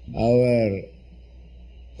our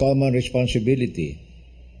common responsibility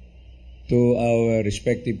to our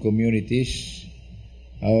respective communities,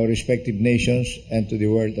 our respective nations, and to the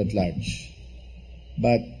world at large.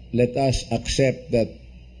 But let us accept that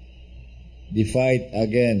the fight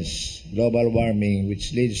against global warming,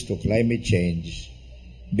 which leads to climate change,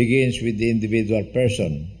 begins with the individual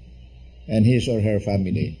person and his or her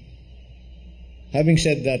family. Having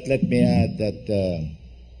said that, let me add that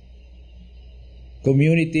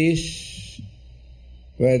communities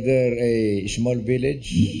whether a small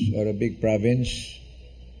village or a big province,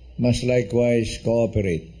 must likewise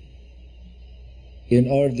cooperate in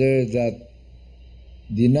order that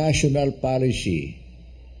the national policy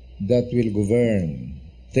that will govern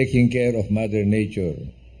taking care of Mother Nature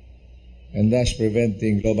and thus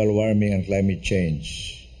preventing global warming and climate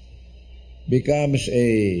change becomes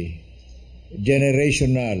a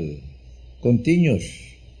generational, continuous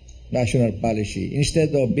national policy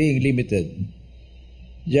instead of being limited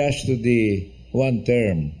just to the one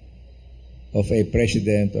term of a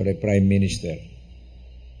president or a prime minister.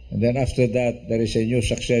 And then after that, there is a new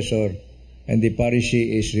successor and the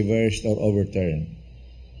policy is reversed or overturned.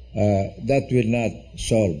 That will not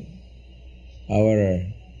solve our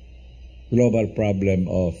global problem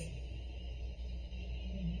of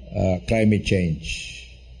climate change.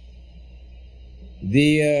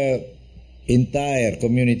 The entire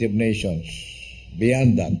community of nations,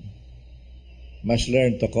 beyond that, must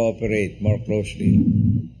learn to cooperate more closely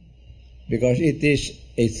because it is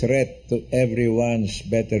a threat to everyone's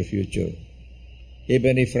better future.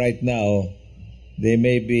 Even if right now they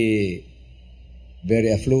may be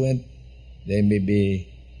very affluent, they may be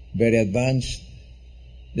very advanced,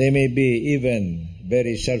 they may be even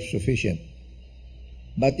very self-sufficient.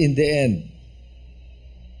 But in the end,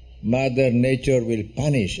 Mother Nature will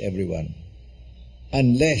punish everyone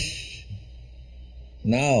unless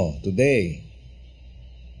now, today,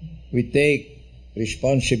 we take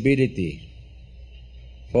responsibility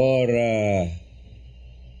for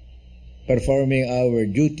performing our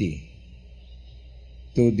duty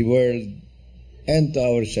to the world and to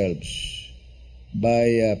ourselves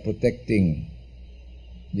by protecting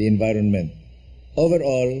the environment.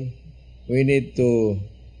 Overall, we need to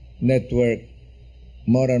network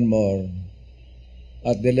more and more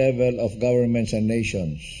at the level of governments and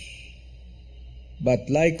nations.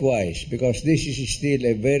 But likewise, because this is still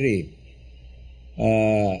a very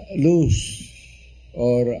loose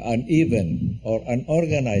or uneven or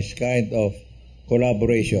unorganized kind of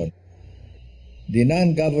collaboration, the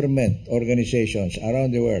non-government organizations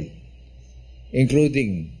around the world,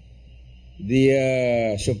 including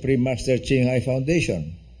the Supreme Master Ching Hai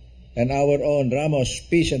Foundation and our own Ramos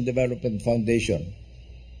Peace and Development Foundation,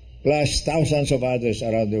 plus thousands of others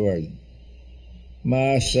around the world,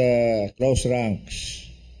 must close ranks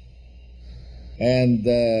and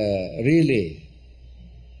really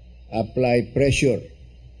apply pressure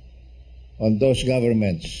on those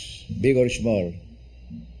governments, big or small,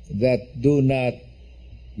 that do not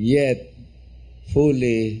yet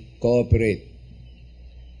fully cooperate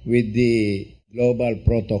with the global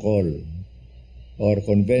protocol or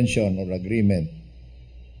convention or agreement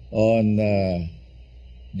on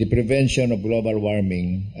the prevention of global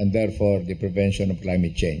warming and therefore the prevention of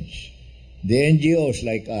climate change. The NGOs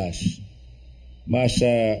like us must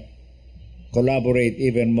collaborate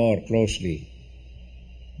even more closely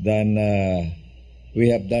than we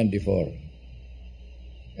have done before.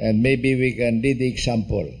 And maybe we can lead the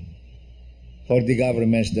example for the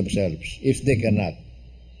governments themselves, if they cannot,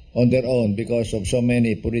 on their own, because of so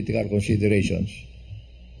many political considerations,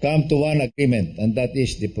 come to one agreement, and that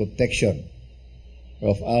is the protection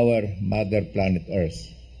of our mother planet Earth.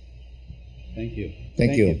 Thank you.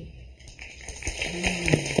 Thank you.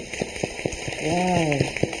 Wow.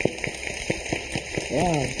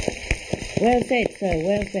 Wow. Well said, sir.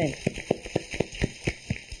 Well said.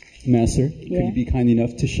 Master, could you be kind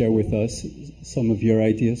enough to share with us some of your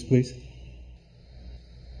ideas, please?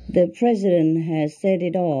 The President has said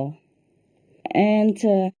it all. And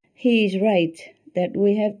he is right that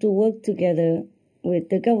we have to work together with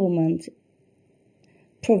the government,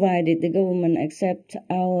 provided the government accept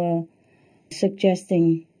our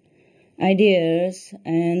suggesting ideas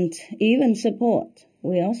and even support.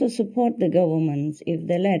 We also support the government if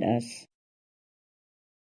they let us.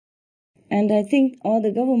 And I think all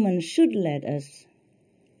the governments should let us.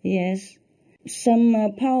 Yes. Some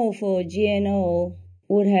powerful GNO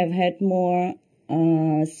would have had more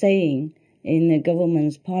saying in the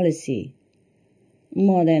government's policy,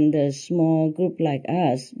 more than the small group like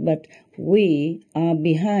us. But we are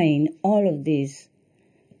behind all of these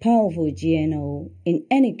powerful GNO in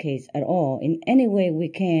any case at all. In any way we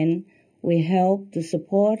can, we help to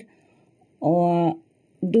support or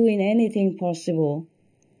doing anything possible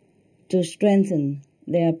to strengthen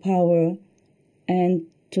their power and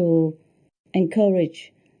to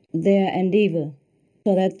encourage their endeavor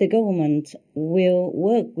so that the government will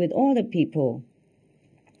work with all the people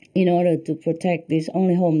in order to protect this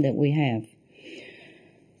only home that we have.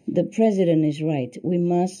 The President is right. We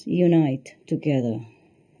must unite together,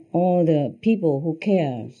 all the people who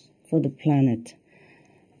care for the planet.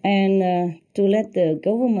 and to let the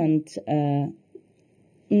government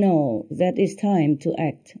know that it's time to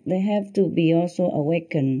act. They have to be also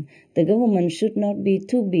awakened. The government should not be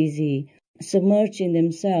too busy submerging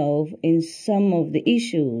themselves in some of the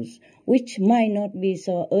issues which might not be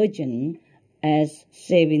so urgent as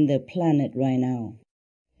saving the planet right now.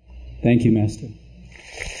 Thank you, Master.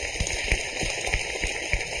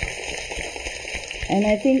 And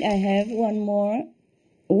I think I have one more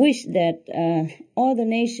wish that all the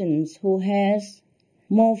nations who has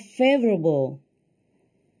more favorable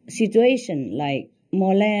situation, like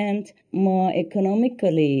more land, more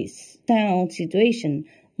economically sound situation,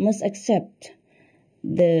 must accept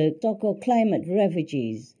the so-called climate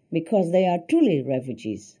refugees, because they are truly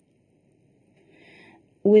refugees.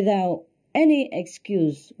 Without any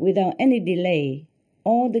excuse, without any delay,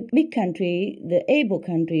 all the big country, the able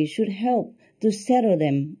country, should help to settle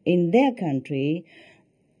them in their country,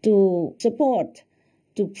 to support,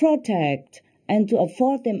 to protect, and to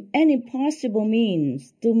afford them any possible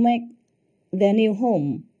means to make their new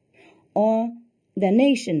home or their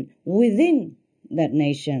nation within that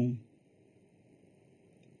nation.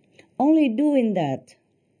 Only doing that,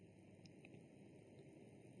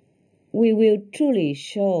 we will truly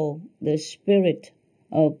show the spirit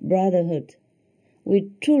of brotherhood.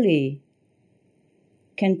 We truly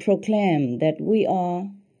can proclaim that we are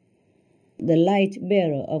the light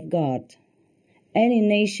bearer of God. Any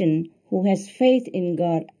nation who has faith in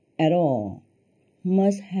God at all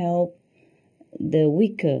must help the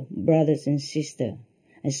weaker brothers and sisters.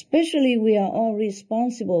 Especially, we are all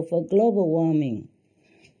responsible for global warming,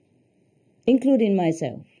 including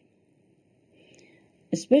myself.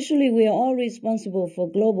 Especially, we are all responsible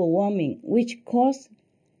for global warming, which caused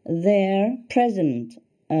their present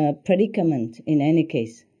predicament in any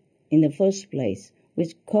case, in the first place,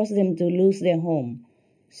 which caused them to lose their home.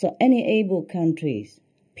 So any able countries,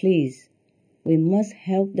 please, we must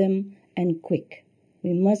help them, and quick.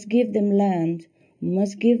 We must give them land, we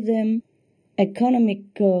must give them economic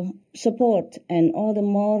support and all the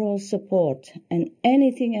moral support and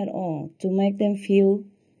anything at all to make them feel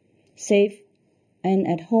safe and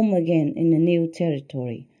at home again in the new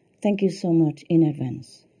territory. Thank you so much in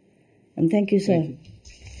advance. And thank you, sir.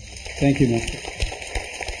 Thank you, Master.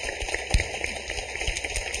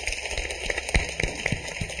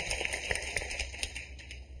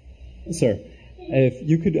 Sir, if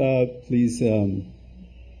you could please,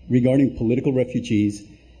 regarding political refugees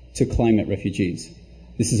to climate refugees,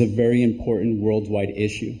 this is a very important worldwide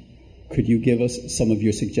issue. Could you give us some of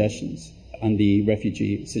your suggestions on the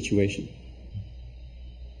refugee situation?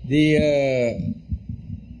 The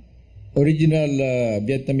original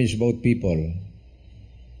Vietnamese boat people,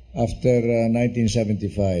 after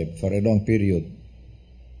 1975, for a long period,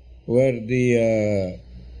 were the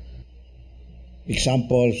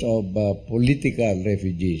examples of political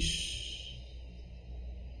refugees.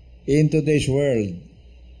 In today's world,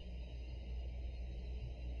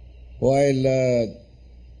 while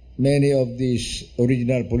many of these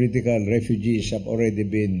original political refugees have already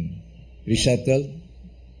been resettled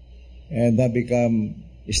and have become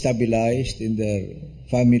stabilized in their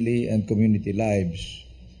family and community lives,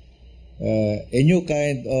 a new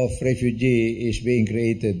kind of refugee is being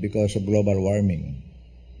created because of global warming.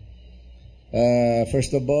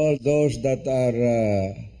 First of all, those that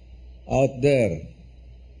are out there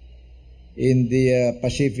in the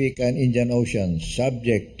Pacific and Indian Oceans,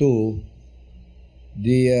 subject to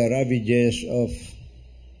the ravages of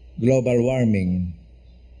global warming,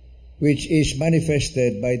 which is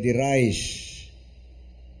manifested by the rise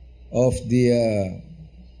of the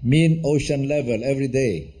mean ocean level every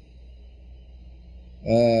day,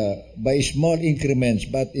 by small increments,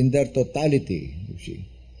 but in their totality, you see.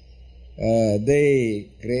 They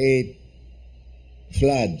create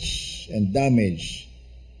floods and damage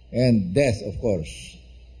and death, of course,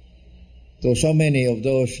 to so many of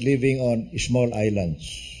those living on small islands.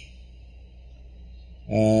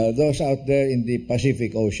 Those out there in the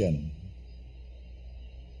Pacific Ocean,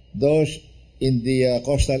 those in the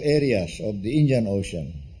coastal areas of the Indian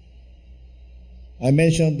Ocean. I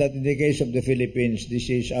mentioned that in the case of the Philippines, this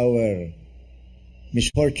is our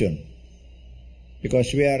misfortune,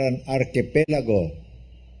 because we are an archipelago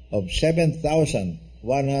of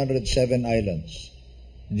 7,107 islands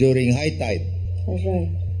during high tide. That's right.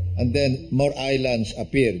 And then more islands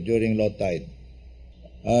appear during low tide.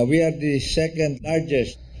 We are the second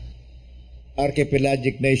largest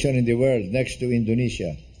archipelagic nation in the world, next to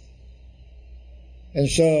Indonesia. And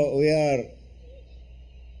so we are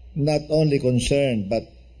not only concerned, but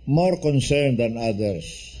more concerned than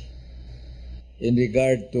others in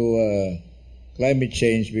regard to climate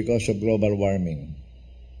change because of global warming.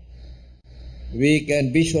 we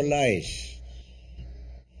can visualize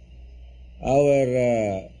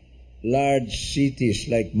our large cities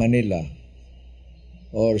like Manila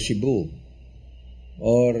or Cebu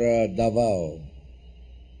or Davao,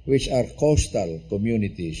 which are coastal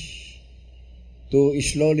communities, to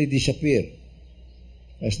slowly disappear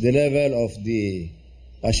as the level of the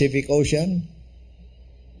Pacific Ocean,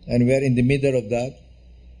 and we're in the middle of that,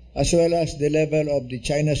 as well as the level of the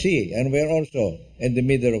China Sea, and we're also in the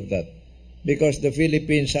middle of that, because the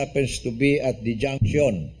Philippines happens to be at the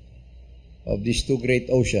junction of these two great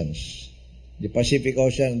oceans, the Pacific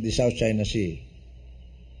Ocean and the South China Sea.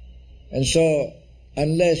 And so,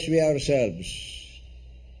 unless we ourselves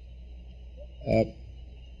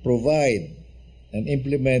provide and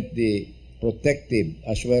implement the protective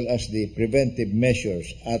as well as the preventive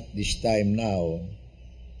measures at this time now,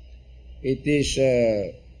 it is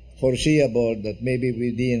foreseeable that maybe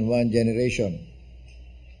within one generation,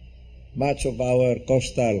 much of our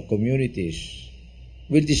coastal communities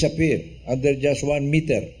will disappear under just 1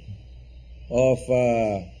 meter of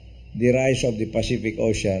the rise of the Pacific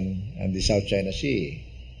Ocean and the South China Sea.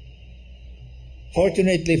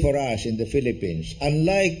 Fortunately for us in the Philippines,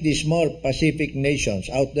 unlike the small Pacific nations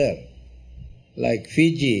out there, like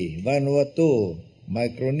Fiji, Vanuatu,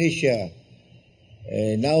 Micronesia,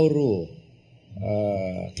 Nauru,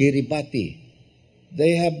 Kiribati,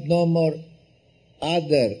 they have no more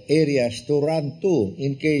other areas to run to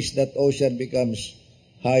in case that ocean becomes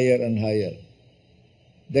higher and higher.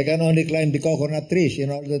 They can only climb the coconut trees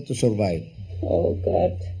in order to survive. Oh,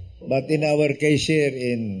 God. But in our case here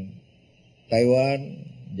in Taiwan,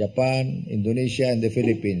 Japan, Indonesia, and the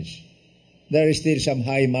Philippines, there is still some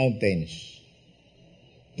high mountains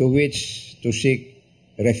to which to seek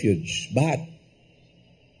refuge. But,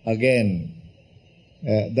 again,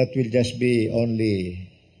 that will just be only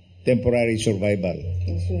temporary survival.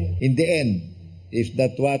 That's right. In the end, if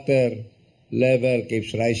that water level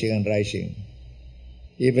keeps rising and rising,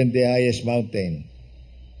 even the highest mountain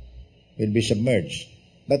will be submerged.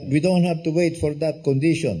 But we don't have to wait for that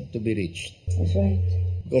condition to be reached. That's right.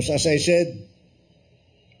 Because as I said,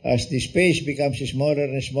 as the space becomes smaller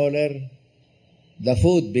and smaller, the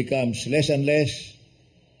food becomes less and less,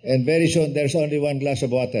 and very soon there's only one glass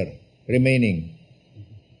of water remaining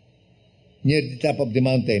near the top of the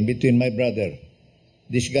mountain between my brother,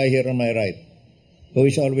 this guy here on my right, who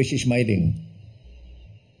is always smiling,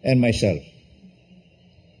 and myself.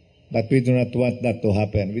 But we do not want that to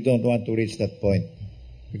happen. We don't want to reach that point,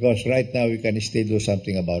 because right now we can still do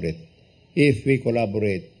something about it if we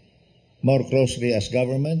collaborate more closely as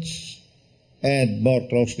governments and more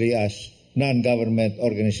closely as non-government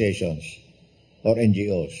organizations or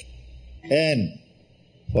NGOs. And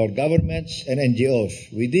for governments and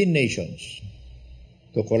NGOs within nations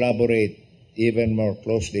to collaborate even more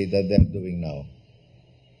closely than they're doing now.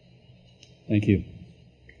 Thank you.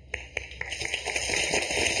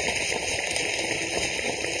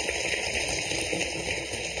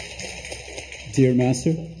 Dear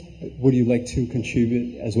Master, would you like to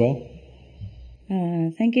contribute as well?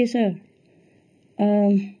 Thank you, sir.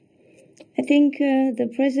 I think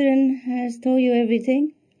the President has told you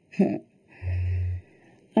everything.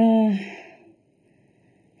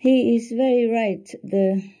 He is very right.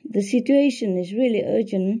 The situation is really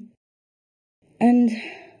urgent. And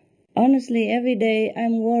honestly, every day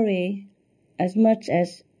I'm worried as much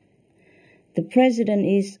as the President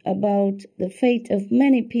is about the fate of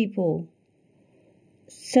many people,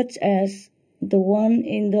 such as the one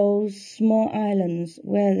in those small islands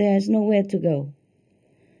where there's nowhere to go.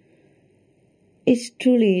 It's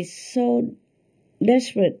truly so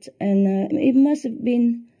desperate, and it must have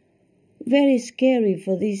been very scary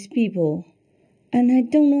for these people, and I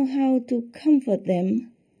don't know how to comfort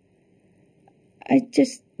them. I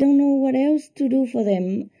just don't know what else to do for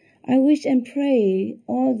them. I wish and pray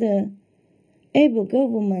all the able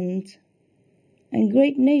government and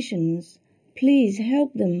great nations, please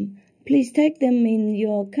help them. Please take them in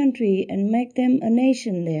your country and make them a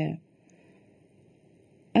nation there.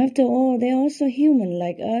 After all, they're also human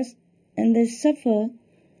like us, and they suffer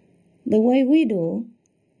the way we do.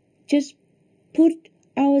 Just put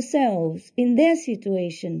ourselves in their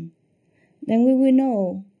situation, then we will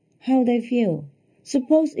know how they feel.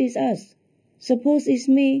 Suppose it's us, suppose it's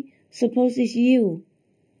me, suppose it's you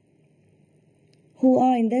who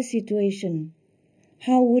are in that situation.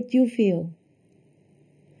 How would you feel?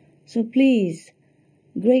 So please,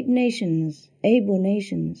 great nations, able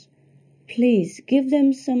nations, please give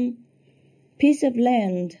them some piece of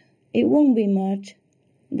land. It won't be much.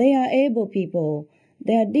 They are able people.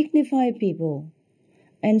 They are dignified people.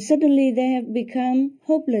 And suddenly they have become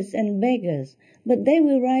hopeless and beggars. But they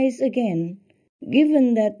will rise again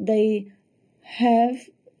given that they have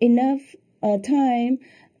enough time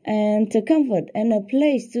and comfort and a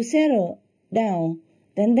place to settle down,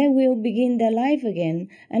 then they will begin their life again.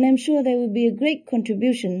 And I'm sure there will be a great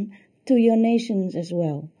contribution to your nations as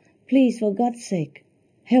well. Please, for God's sake,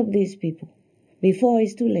 help these people before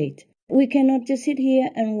it's too late. We cannot just sit here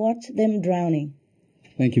and watch them drowning.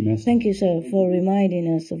 Thank you, Master. Thank you, sir, for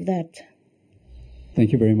reminding us of that.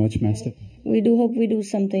 Thank you very much, Master. We do hope we do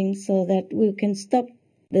something so that we can stop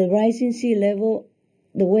the rising sea level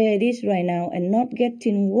the way it is right now and not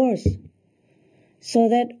getting worse, so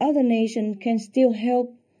that other nations can still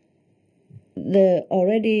help the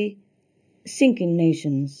already sinking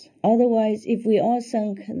nations. Otherwise, if we all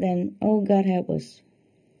sunk, then, oh, God help us.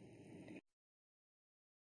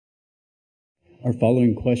 Our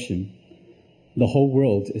following question. The whole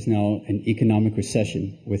world is now in economic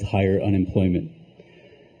recession with higher unemployment.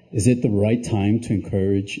 Is it the right time to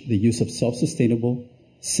encourage the use of self-sustainable,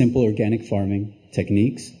 simple organic farming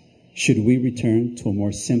techniques? Should we return to a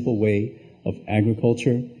more simple way of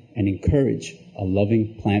agriculture and encourage a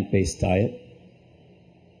loving plant-based diet?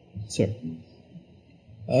 Sir.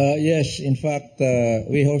 Yes, in fact,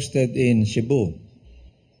 we hosted in Cebu,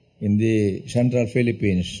 in the Central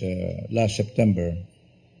Philippines, last September,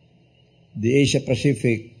 the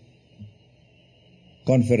Asia-Pacific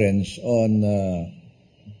Conference on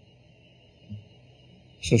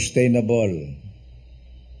sustainable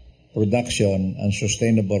production and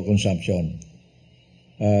sustainable consumption.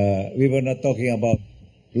 We were not talking about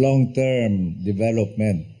long-term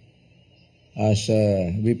development as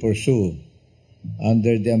we pursue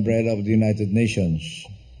under the umbrella of the United Nations,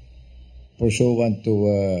 pursuant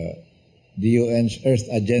to the UN's Earth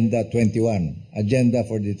Agenda 21, Agenda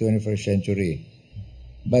for the 21st Century.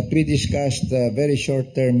 But we discussed very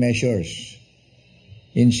short-term measures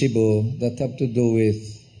in Cebu that have to do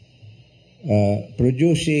with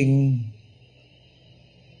producing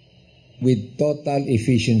with total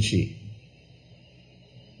efficiency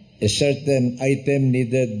a certain item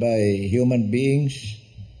needed by human beings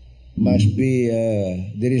must be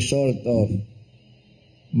the result of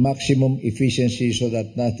maximum efficiency so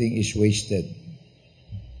that nothing is wasted.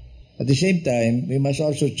 At the same time, we must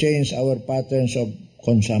also change our patterns of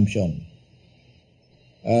consumption.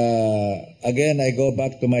 Again, I go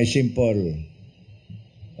back to my simple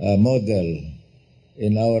model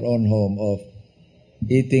in our own home of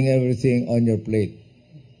eating everything on your plate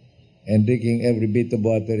and drinking every bit of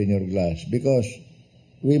water in your glass, because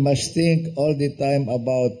we must think all the time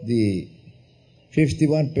about the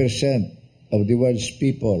 51% of the world's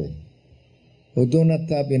people who do not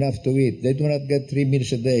have enough to eat. They do not get 3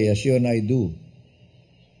 meals a day as you and I do,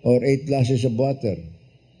 or 8 glasses of water.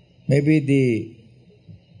 Maybe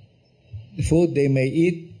the food they may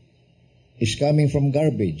eat is coming from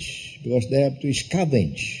garbage because they have to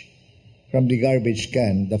scavenge from the garbage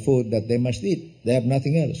can the food that they must eat. They have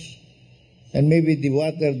nothing else. And maybe the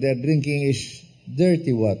water they're drinking is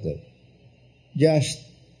dirty water, just,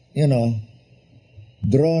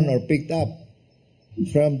 drawn or picked up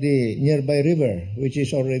from the nearby river, which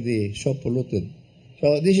is already so polluted.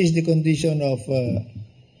 So this is the condition of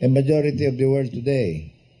a majority of the world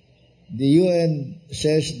today. The UN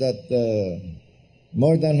says that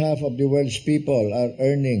more than half of the world's people are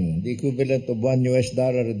earning the equivalent of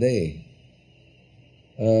 $1 a day.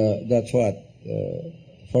 That's what?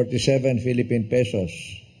 47 Philippine pesos,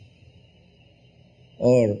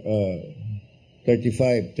 or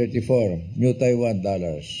 34 New Taiwan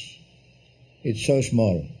dollars. It's so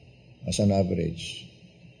small as an average.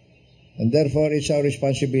 And therefore, it's our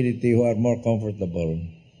responsibility who are more comfortable.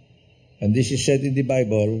 And this is said in the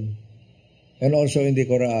Bible and also in the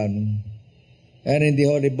Quran and in the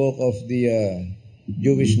holy book of the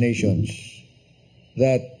Jewish nations,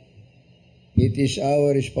 that it is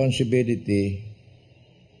our responsibility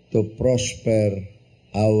to prosper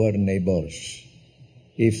our neighbors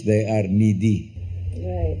if they are needy,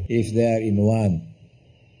 right, if they are in want,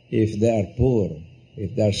 if they are poor,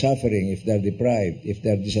 if they are suffering, if they are deprived, if they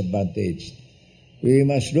are disadvantaged. We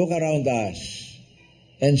must look around us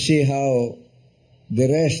and see how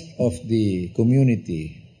the rest of the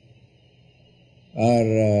community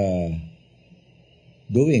are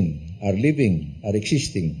doing, are living, are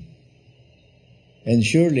existing. And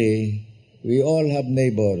surely we all have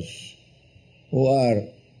neighbors who are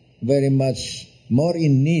very much more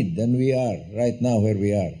in need than we are right now where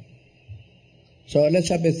we are. So let's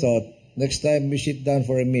have a thought next time we sit down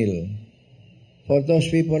for a meal for those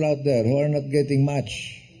people out there who are not getting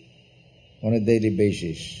much on a daily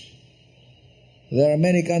basis. There are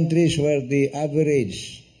many countries where the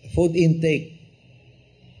average food intake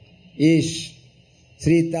is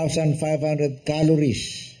 3,500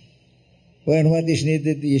 calories, when what is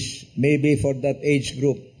needed is maybe for that age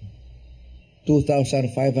group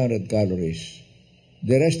 2,500 calories.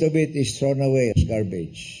 The rest of it is thrown away as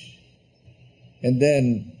garbage. And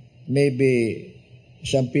then maybe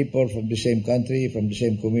some people from the same country, from the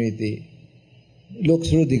same community, look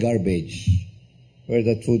through the garbage where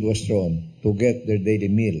that food was thrown to get their daily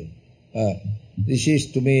meal. This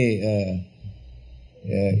is, to me,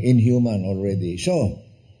 inhuman already. So,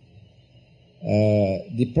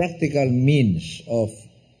 the practical means of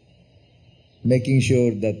making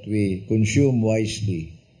sure that we consume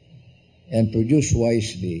wisely and produce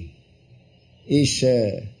wisely is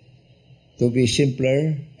to be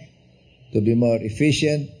simpler, to be more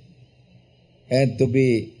efficient, and to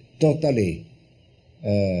be totally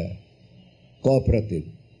cooperative.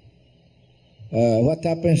 What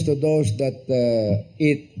happens to those that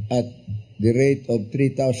eat at the rate of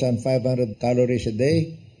 3,500 calories a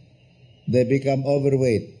day? They become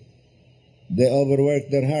overweight. They overwork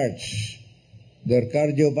their hearts. Their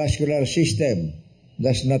cardiovascular system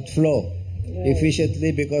does not flow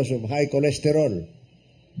efficiently because of high cholesterol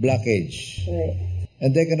blockage.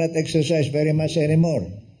 And they cannot exercise very much anymore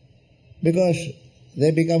because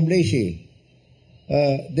they become lazy.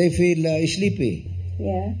 They feel sleepy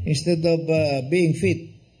instead of being fit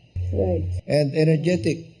and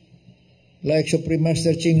energetic, like Supreme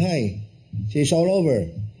Master Ching Hai. She's all over,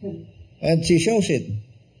 and she shows it.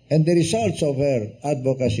 And the results of her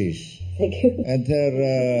advocacies and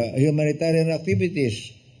her humanitarian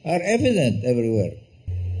activities are evident everywhere.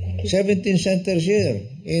 17 centers here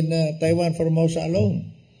in Taiwan, Formosa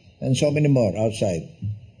alone, and so many more outside.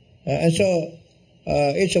 And so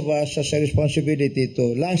each of us has a responsibility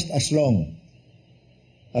to last as long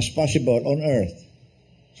as possible on earth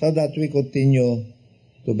so that we continue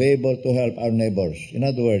to be able to help our neighbors. In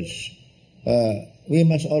other words, we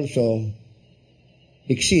must also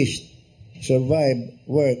exist, survive,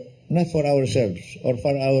 work, not for ourselves or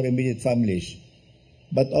for our immediate families,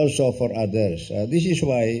 but also for others. This is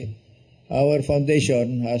why our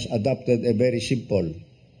foundation has adopted a very simple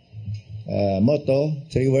motto,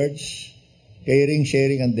 3 words: caring,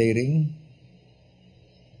 sharing, and daring.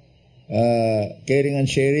 Caring and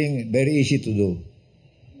sharing, very easy to do.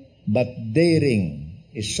 But daring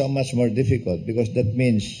is so much more difficult because that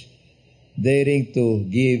means daring to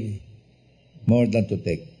give more than to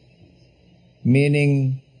take.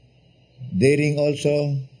 Meaning, daring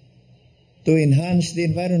also to enhance the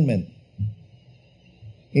environment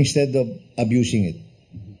instead of abusing it.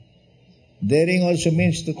 Daring also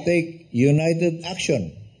means to take united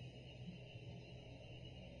action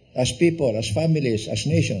as people, as families, as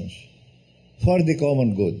nations for the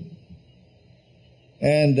common good.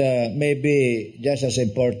 And maybe just as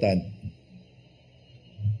important,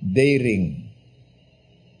 daring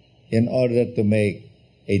in order to make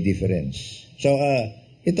a difference. So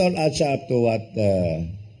it all adds up to what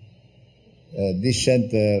this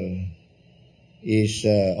center is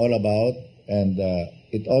all about, and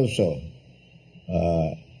it also,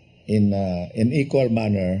 in equal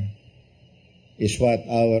manner, is what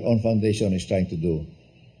our own foundation is trying to do.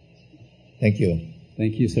 Thank you.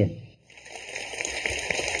 Thank you, sir.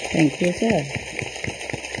 Thank you, sir.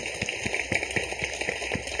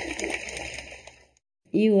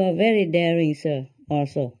 You are very daring, sir,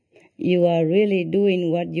 also. You are really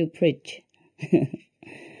doing what you preach.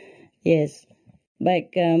 Yes.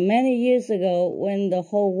 Back many years ago, when the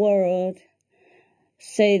whole world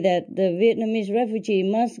say that the Vietnamese refugee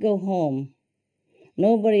must go home,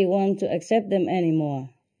 nobody wants to accept them anymore.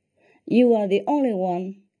 You are the only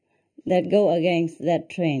one that go against that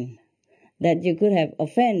trend, that you could have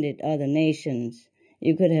offended other nations,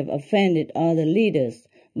 you could have offended other leaders,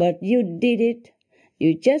 but you did it.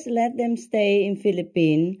 You just let them stay in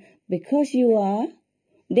Philippines because you are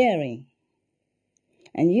daring.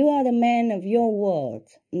 And you are the man of your word.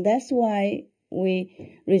 And that's why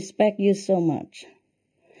we respect you so much.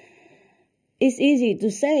 It's easy to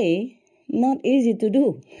say, not easy to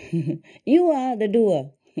do. You are the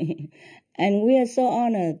doer. And we are so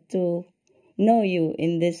honored to know you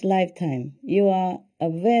in this lifetime. You are a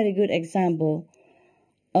very good example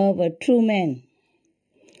of a true man.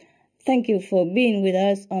 Thank you for being with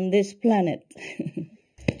us on this planet.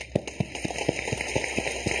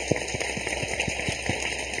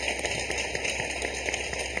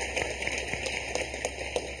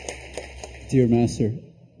 Dear Master,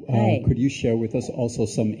 could you share with us also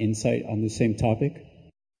some insight on the same topic?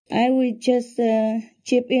 I will just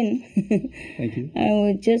chip in. Thank you. I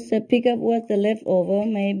will just pick up what the leftover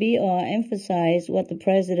maybe, or emphasize what the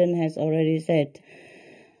President has already said.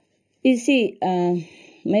 You see,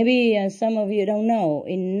 maybe some of you don't know,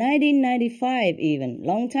 in 1995 even,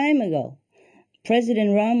 long time ago,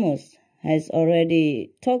 President Ramos has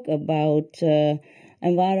already talked about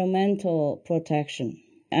environmental protection.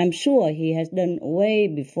 I'm sure he has done way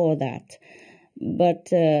before that.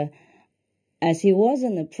 But as he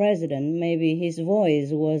wasn't a president, maybe his voice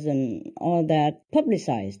wasn't all that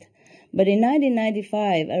publicized. But in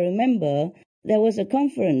 1995, I remember there was a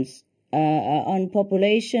conference on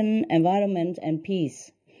population, environment, and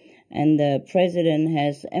peace. And the president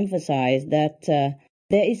has emphasized that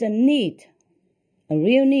there is a need, a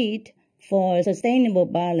real need, for sustainable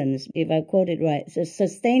balance, if I quote it right, a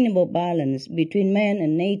sustainable balance between man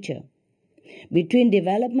and nature, between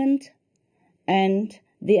development and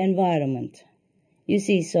the environment. You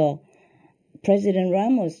see, so President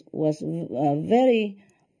Ramos was very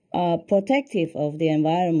protective of the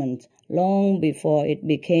environment long before it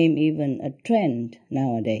became even a trend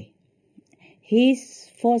nowadays. His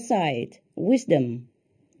foresight, wisdom,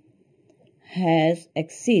 has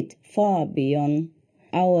exceeded far beyond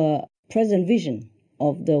our present vision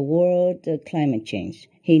of the world climate change.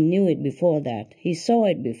 He knew it before that. He saw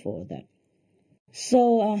it before that.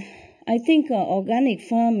 So I think organic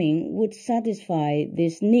farming would satisfy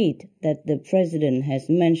this need that the president has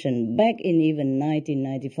mentioned back in even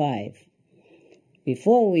 1995,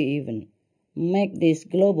 before we even make this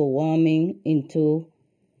global warming into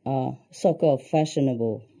a so-called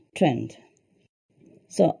fashionable trend.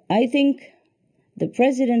 So I think the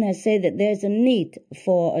president has said that there's a need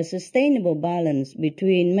for a sustainable balance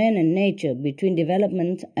between man and nature, between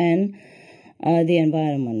development and the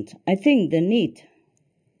environment. I think the need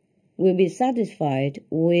will be satisfied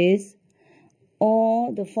with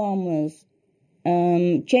all the farmers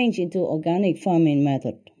change into organic farming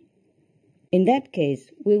method. In that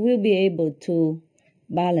case, we will be able to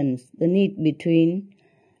balance the need between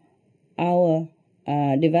our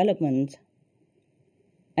development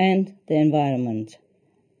and the environment,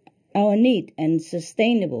 our need and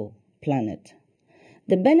sustainable planet.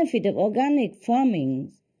 The benefit of organic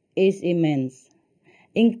farming is immense,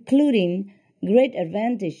 including great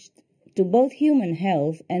advantage to both human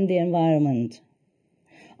health and the environment.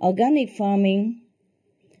 Organic farming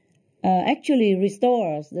actually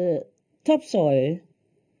restores the topsoil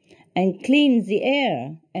and cleans the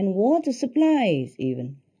air and water supplies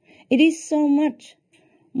even. It is so much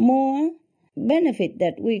more benefit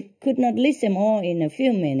that we could not list them all in a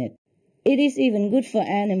few minutes. It is even good for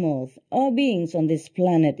animals, all beings on this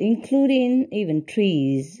planet, including even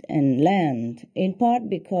trees and land, in part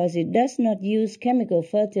because it does not use chemical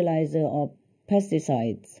fertilizer or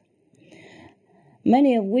pesticides,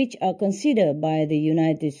 many of which are considered by the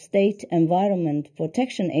United States Environment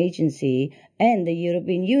Protection Agency and the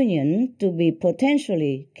European Union to be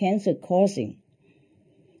potentially cancer-causing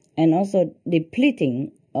and also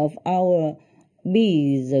depleting of our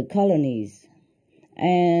bees colonies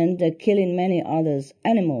and killing many other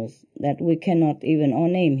animals that we cannot even all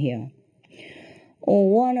name here.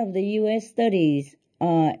 One of the U.S. studies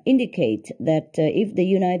indicate that if the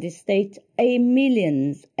United States 8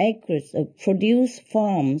 million acres of produce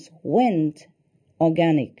farms went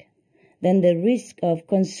organic, then the risk of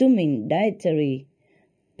consuming dietary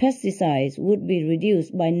pesticides would be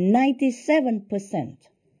reduced by 97%.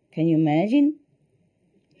 Can you imagine?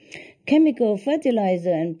 Chemical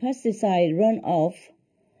fertilizer and pesticide runoff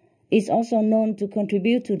is also known to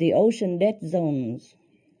contribute to the ocean dead zones.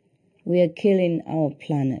 We are killing our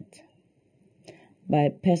planet by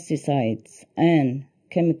pesticides and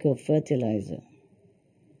chemical fertilizer.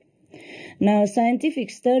 Now, scientific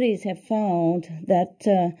studies have found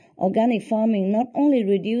that organic farming not only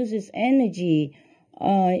reduces energy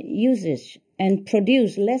usage and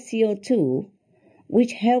produce less CO2,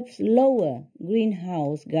 which helps lower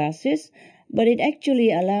greenhouse gases, but it actually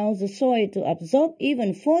allows the soil to absorb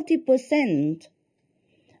even 40%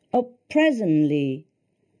 of presently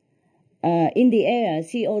in the air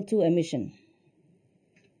CO2 emission.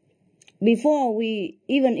 Before we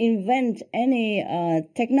even invent any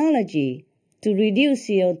technology to reduce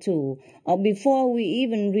CO2, or before we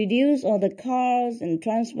even reduce all the cars and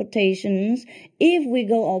transportations, if we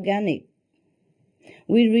go organic,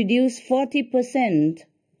 we reduce 40%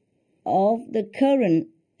 of the current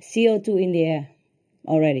CO2 in the air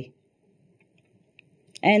already,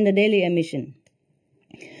 and the daily emission.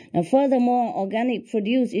 Now, furthermore, organic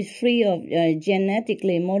produce is free of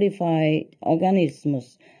genetically modified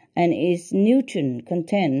organisms, and its nutrient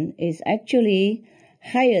content is actually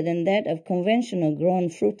higher than that of conventional grown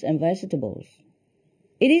fruits and vegetables.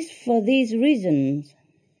 It is for these reasons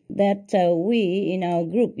that we in our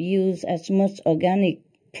group use as much organic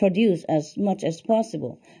produce as much as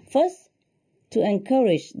possible. First, to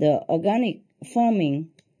encourage the organic farming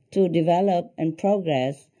to develop and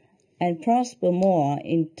progress and prosper more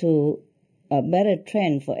into a better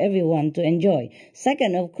trend for everyone to enjoy.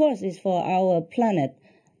 Second, of course, is for our planet.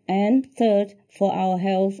 And third, for our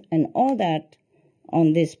health and all that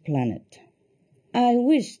on this planet. I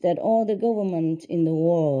wish that all the governments in the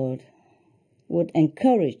world would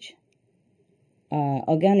encourage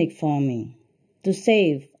organic farming to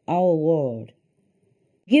save our world.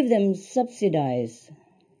 Give them subsidies.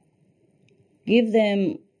 Give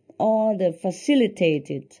them all the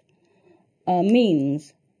facilitated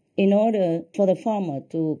means in order for the farmer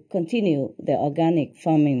to continue the organic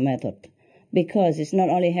farming method. Because it's not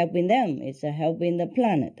only helping them, it's helping the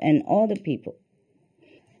planet and all the people.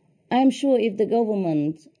 I'm sure if the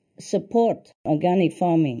government support organic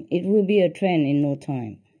farming, it will be a trend in no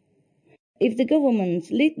time. If the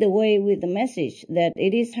government lead the way with the message that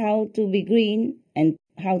it is how to be green and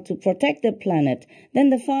how to protect the planet, then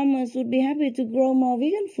the farmers would be happy to grow more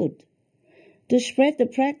vegan food. To spread the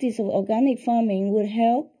practice of organic farming would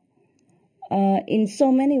help in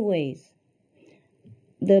so many ways.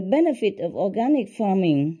 The benefit of organic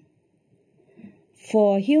farming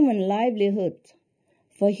for human livelihood,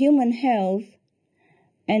 for human health,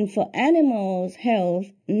 and for animals' health,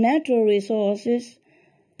 natural resources,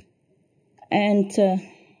 and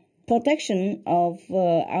protection of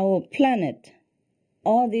our planet,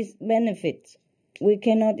 all these benefits, we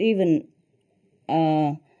cannot even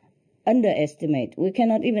underestimate. We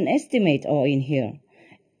cannot even estimate all in here.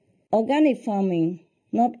 Organic farming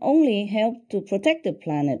not only help to protect the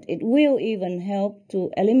planet, it will even help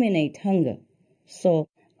to eliminate hunger. So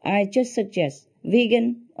I just suggest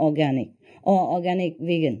vegan organic or organic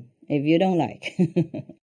vegan if you don't like.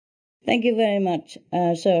 Thank you very much,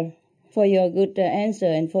 sir, for your good answer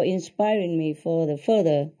and for inspiring me for the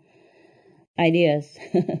further ideas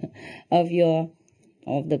of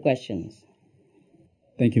the questions.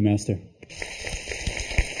 Thank you, Master.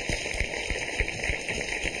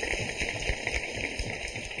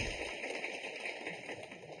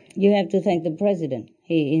 You have to thank the President.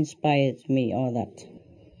 He inspired me, all that.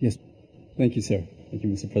 Yes. Thank you, sir. Thank you,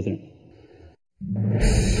 Mr. President.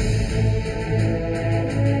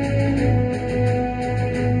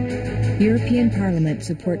 European Parliament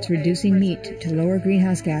supports reducing meat to lower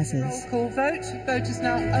greenhouse gases. Call vote. Vote is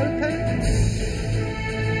now open.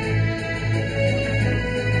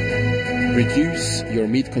 Reduce your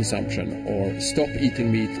meat consumption or stop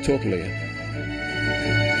eating meat totally.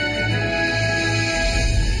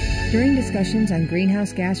 During discussions on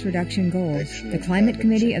greenhouse gas reduction goals, the Climate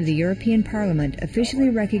Committee of the European Parliament officially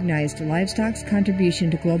recognized livestock's contribution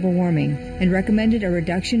to global warming and recommended a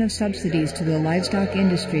reduction of subsidies to the livestock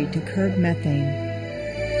industry to curb methane.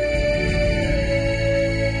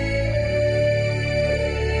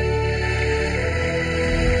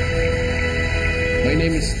 My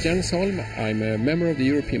name is Jens Holm. I'm a member of the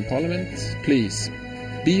European Parliament. Please,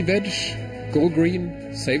 be veg, go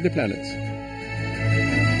green, save the planet.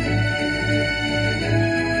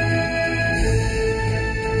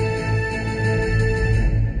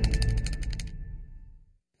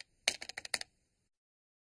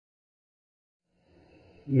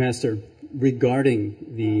 Master,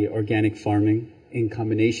 regarding the organic farming in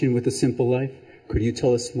combination with a simple life, could you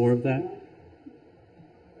tell us more of that?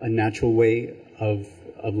 A natural way of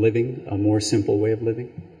living, a more simple way of living?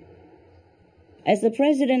 As the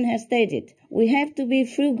President has stated, we have to be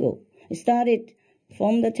frugal. It started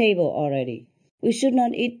from the table already. We should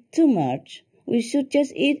not eat too much. We should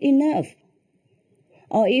just eat enough,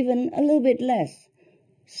 or even a little bit less,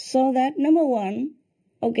 so that, number one,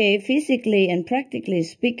 okay, physically and practically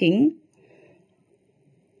speaking,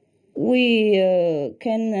 we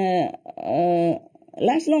can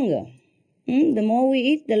last longer. The more we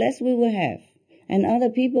eat, the less we will have. And other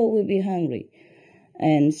people will be hungry.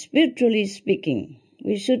 And spiritually speaking,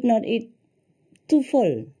 we should not eat too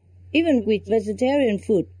full. Even with vegetarian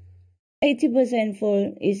food, 80%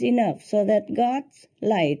 full is enough so that God's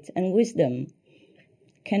light and wisdom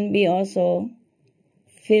can be also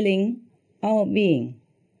filling our being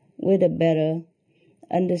with a better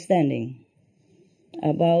understanding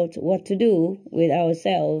about what to do with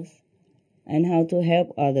ourselves and how to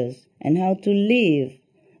help others and how to live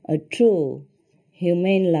a true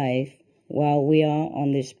humane life while we are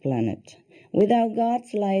on this planet. Without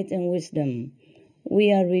God's light and wisdom,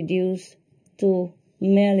 we are reduced to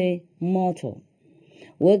merely mortal,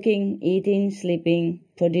 working, eating, sleeping,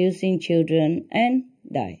 producing children, and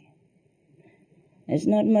die. There's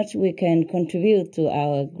not much we can contribute to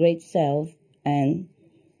our great self and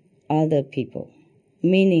other people,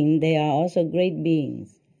 meaning they are also great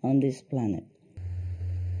beings on this planet.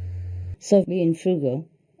 So being frugal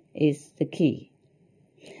is the key.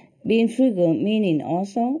 Being frugal meaning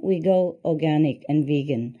also we go organic and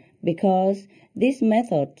vegan, because this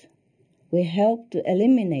method will help to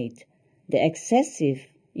eliminate the excessive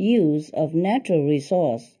use of natural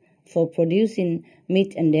resource for producing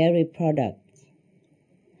meat and dairy products.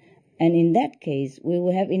 And in that case, we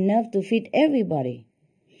will have enough to feed everybody.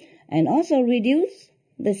 And also reduce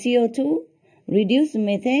the CO2, reduce the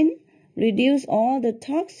methane, reduce all the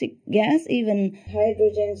toxic gas, even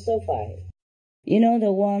hydrogen sulfide. You know,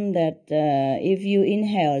 the one that if you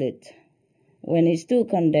inhale it, when it's too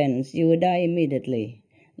condensed, you will die immediately.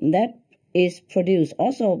 That is produced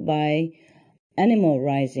also by animal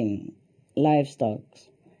raising, livestock,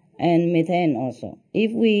 and methane also.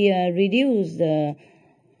 If we reduce the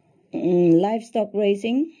livestock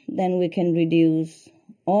raising, then we can reduce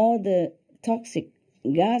all the toxic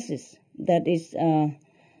gases that is,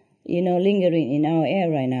 lingering in our air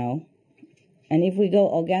right now. And if we go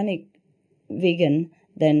organic, vegan,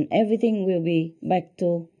 then everything will be back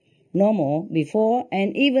to normal before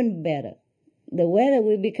and even better. The weather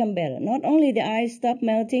will become better. Not only the ice stop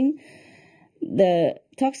melting, the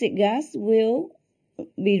toxic gas will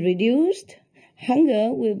be reduced,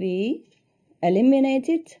 hunger will be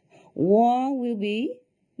eliminated, war will be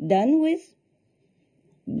done with,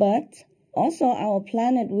 but also our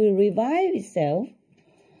planet will revive itself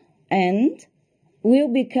and will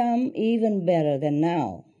become even better than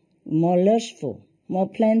now, more lustful, more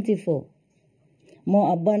plentiful,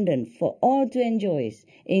 more abundant for all to enjoy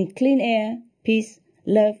in clean air, peace,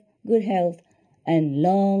 love, good health, and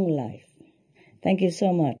long life. Thank you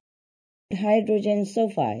so much. Hydrogen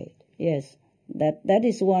sulfide, yes, that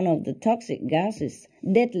is one of the toxic gases,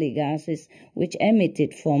 deadly gases, which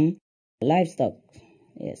emitted from livestock.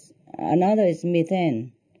 Yes. Another is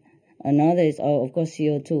methane. Another is, of course,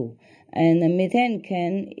 CO2. And the methane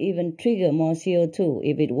can even trigger more CO2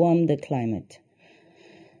 if it warms the climate.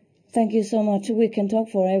 Thank you so much. We can talk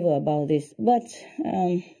forever about this. But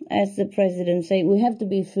as the president said, we have to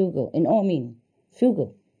be frugal in all means.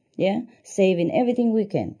 Frugal, yeah? Saving everything we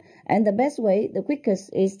can. And the best way, the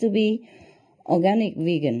quickest, is to be organic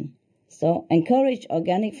vegan. So encourage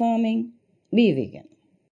organic farming, be vegan.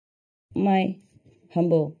 My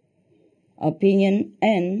humble opinion,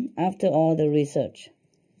 and after all the research.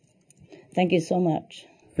 Thank you so much.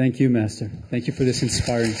 Thank you, Master. Thank you for this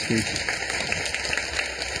inspiring speech.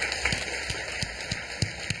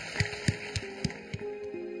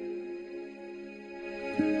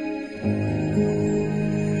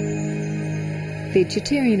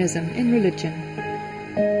 Vegetarianism in religion.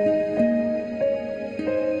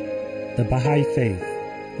 The Baha'i Faith.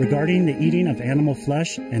 Regarding the eating of animal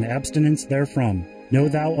flesh and abstinence therefrom, know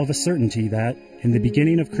thou of a certainty that, in the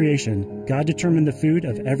beginning of creation, God determined the food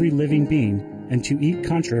of every living being, and to eat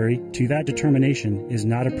contrary to that determination is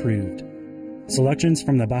not approved. Selections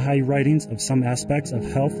from the Baha'i writings of some aspects of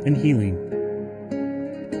health and healing.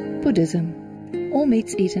 Buddhism. All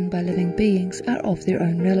meats eaten by living beings are of their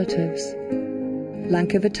own relatives.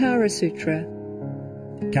 Lankavatara Sutra.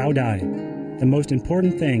 Cao Dai. The most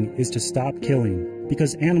important thing is to stop killing,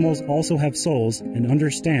 because animals also have souls and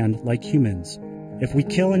understand like humans. If we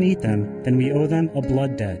kill and eat them, then we owe them a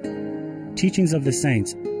blood debt. Teachings of the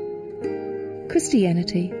Saints.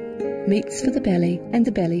 Christianity. Meats for the belly, and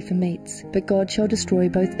the belly for meats, but God shall destroy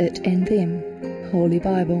both it and them. Holy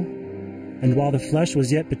Bible. And while the flesh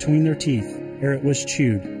was yet between their teeth, ere it was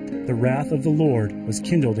chewed, the wrath of the Lord was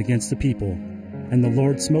kindled against the people, and the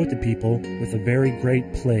Lord smote the people with a very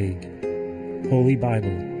great plague. Holy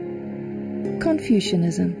Bible.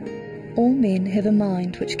 Confucianism. All men have a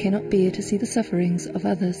mind which cannot bear to see the sufferings of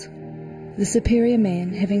others. The superior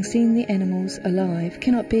man, having seen the animals alive,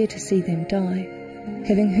 cannot bear to see them die.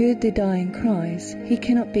 Having heard their dying cries, he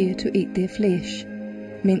cannot bear to eat their flesh.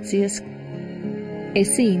 Mencius.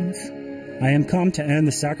 Essenes. I am come to end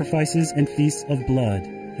the sacrifices and feasts of blood,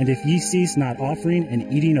 and if ye cease not offering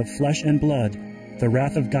and eating of flesh and blood, the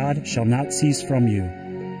wrath of God shall not cease from you.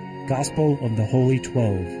 Gospel of the Holy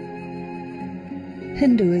 12.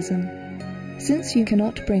 Hinduism. Since you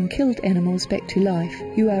cannot bring killed animals back to life,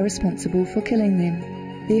 you are responsible for killing them.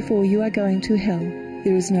 Therefore you are going to hell.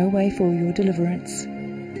 There is no way for your deliverance.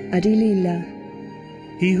 Adilila.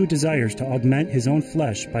 He who desires to augment his own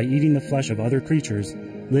flesh by eating the flesh of other creatures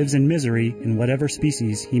lives in misery in whatever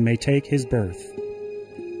species he may take his birth.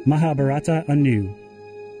 Mahabharata anew.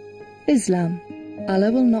 Islam.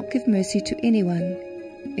 Allah will not give mercy to anyone,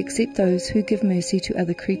 except those who give mercy to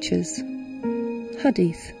other creatures.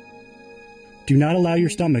 Hadith. Do not allow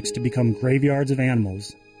your stomachs to become graveyards of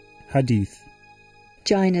animals. Hadith.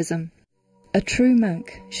 Jainism. A true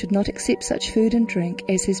monk should not accept such food and drink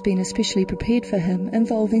as has been especially prepared for him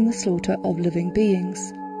involving the slaughter of living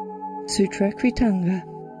beings. Sutra Kritanga.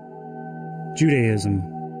 Judaism.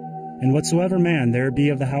 And whatsoever man there be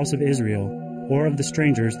of the house of Israel, or of the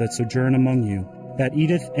strangers that sojourn among you, that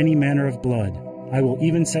eateth any manner of blood, I will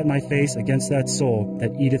even set my face against that soul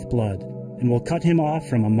that eateth blood, and will cut him off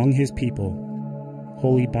from among his people.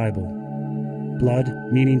 Holy Bible. Blood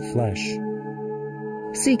meaning flesh.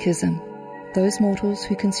 Sikhism. Those mortals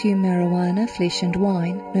who consume marijuana, flesh and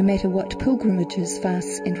wine, no matter what pilgrimages,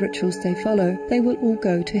 fasts and rituals they follow, they will all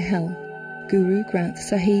go to hell. Guru Granth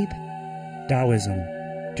Sahib.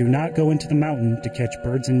 Taoism. Do not go into the mountain to catch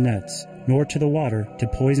birds and nets, nor to the water to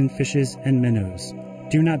poison fishes and minnows.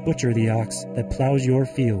 Do not butcher the ox that plows your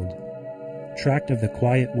field. Tract of the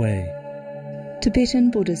Quiet Way.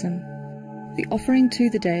 Tibetan Buddhism. The offering to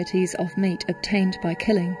the deities of meat obtained by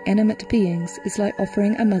killing animate beings is like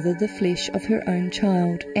offering a mother the flesh of her own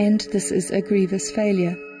child, and this is a grievous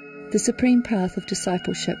failure. The supreme path of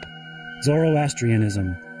discipleship.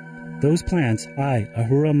 Zoroastrianism. Those plants I,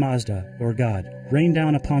 Ahura Mazda, or God, rain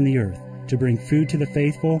down upon the earth to bring food to the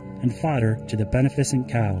faithful and fodder to the beneficent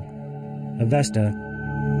cow. Avesta.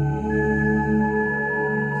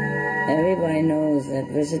 Everybody knows that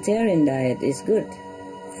vegetarian diet is good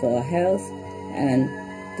for health and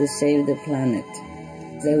to save the planet.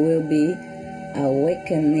 They will be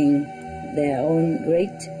awakening their own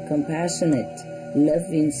great, compassionate,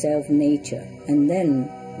 loving self-nature, and then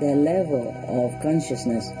their level of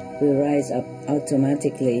consciousness will rise up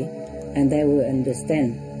automatically, and they will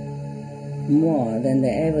understand more than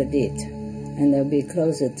they ever did, and they'll be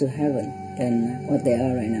closer to heaven than what they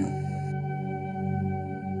are right now.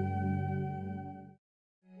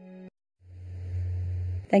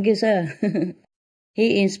 Thank you, sir.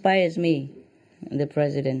 He inspires me, the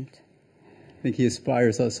president. I think he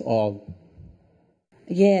inspires us all.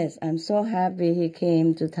 Yes, I'm so happy he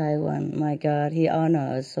came to Taiwan. My God, he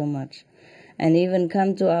honors us so much. And even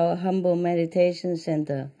come to our humble meditation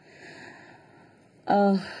center.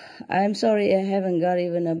 I'm sorry I haven't got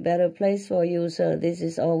even a better place for you, sir. This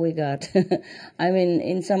is all we got. I mean,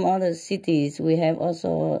 in some other cities, we have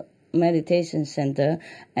also a meditation center.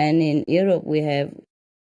 And in Europe, we have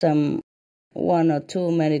some 1 or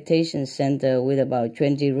 2 meditation center with about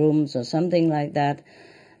 20 rooms or something like that.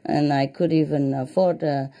 And I could even afford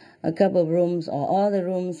a couple of rooms or all the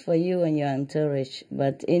rooms for you and your entourage.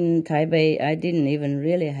 But in Taipei, I didn't even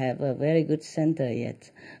really have a very good center yet.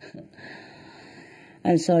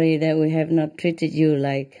 I'm sorry that we have not treated you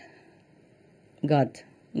like God,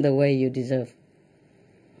 the way you deserve.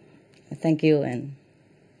 Thank you and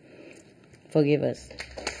forgive us.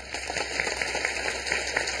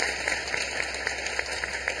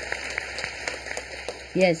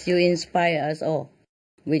 Yes, you inspire us all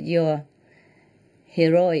with your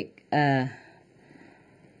heroic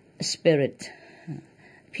spirit.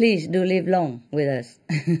 Please do live long with us.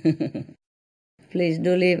 Please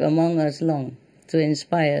do live among us long to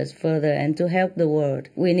inspire us further and to help the world.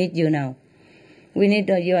 We need you now. We need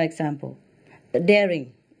your example.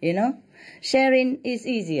 Daring, you know. Sharing is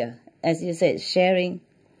easier, as you said, sharing.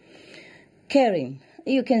 Caring.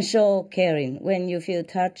 You can show caring when you feel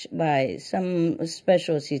touched by some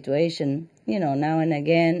special situation, you know, now and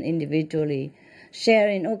again, individually.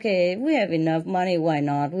 Sharing, okay, we have enough money, why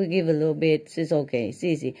not? We give a little bit, it's okay, it's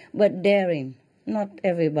easy. But daring, not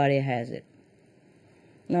everybody has it.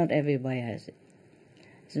 Not everybody has it.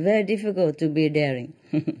 It's very difficult to be daring.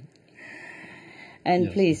 And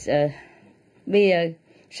yes. Please, be a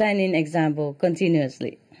shining example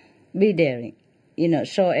continuously. Be daring. You know,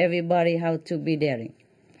 show everybody how to be daring.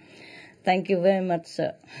 Thank you very much,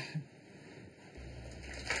 sir.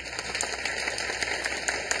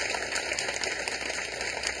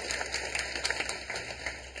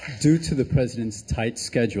 Due to the President's tight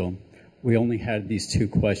schedule, we only had these 2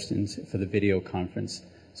 questions for the video conference,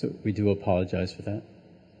 so we do apologize for that.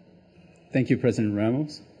 Thank you, President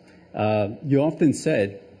Ramos. You often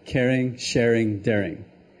said, caring, sharing, daring.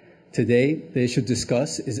 Today, the issue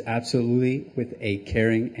discussed is absolutely with a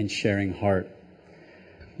caring and sharing heart.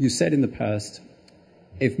 You said in the past,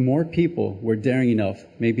 if more people were daring enough,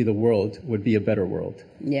 maybe the world would be a better world.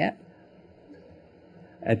 Yeah.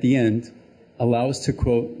 At the end, allow us to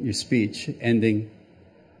quote your speech ending,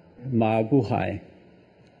 Mabuhay,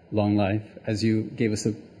 long life, as you gave us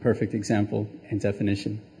a perfect example and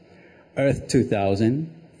definition. Earth 2000,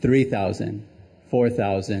 3000,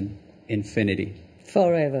 4000, infinity.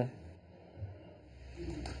 Forever.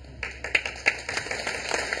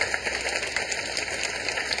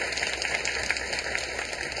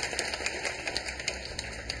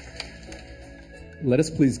 Let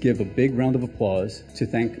us please give a big round of applause to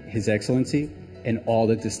thank His Excellency and all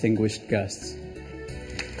the distinguished guests.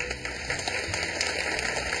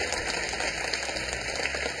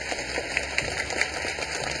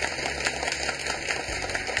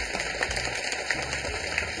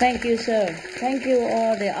 Thank you, sir. Thank you,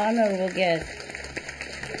 all the honorable guests.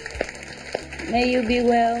 May you be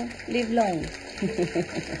well, live long.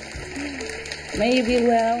 May you be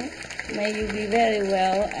well, may you be very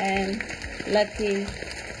well and lucky.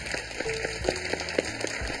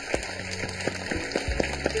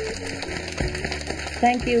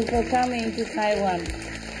 Thank you for coming to Taiwan.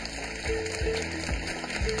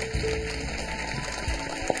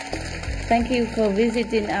 Thank you for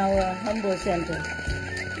visiting our humble center.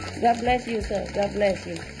 God bless you, sir. God bless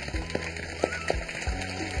you.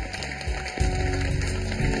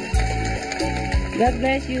 God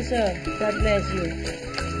bless you, sir. God bless you.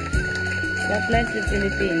 God bless the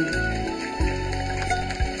Philippines.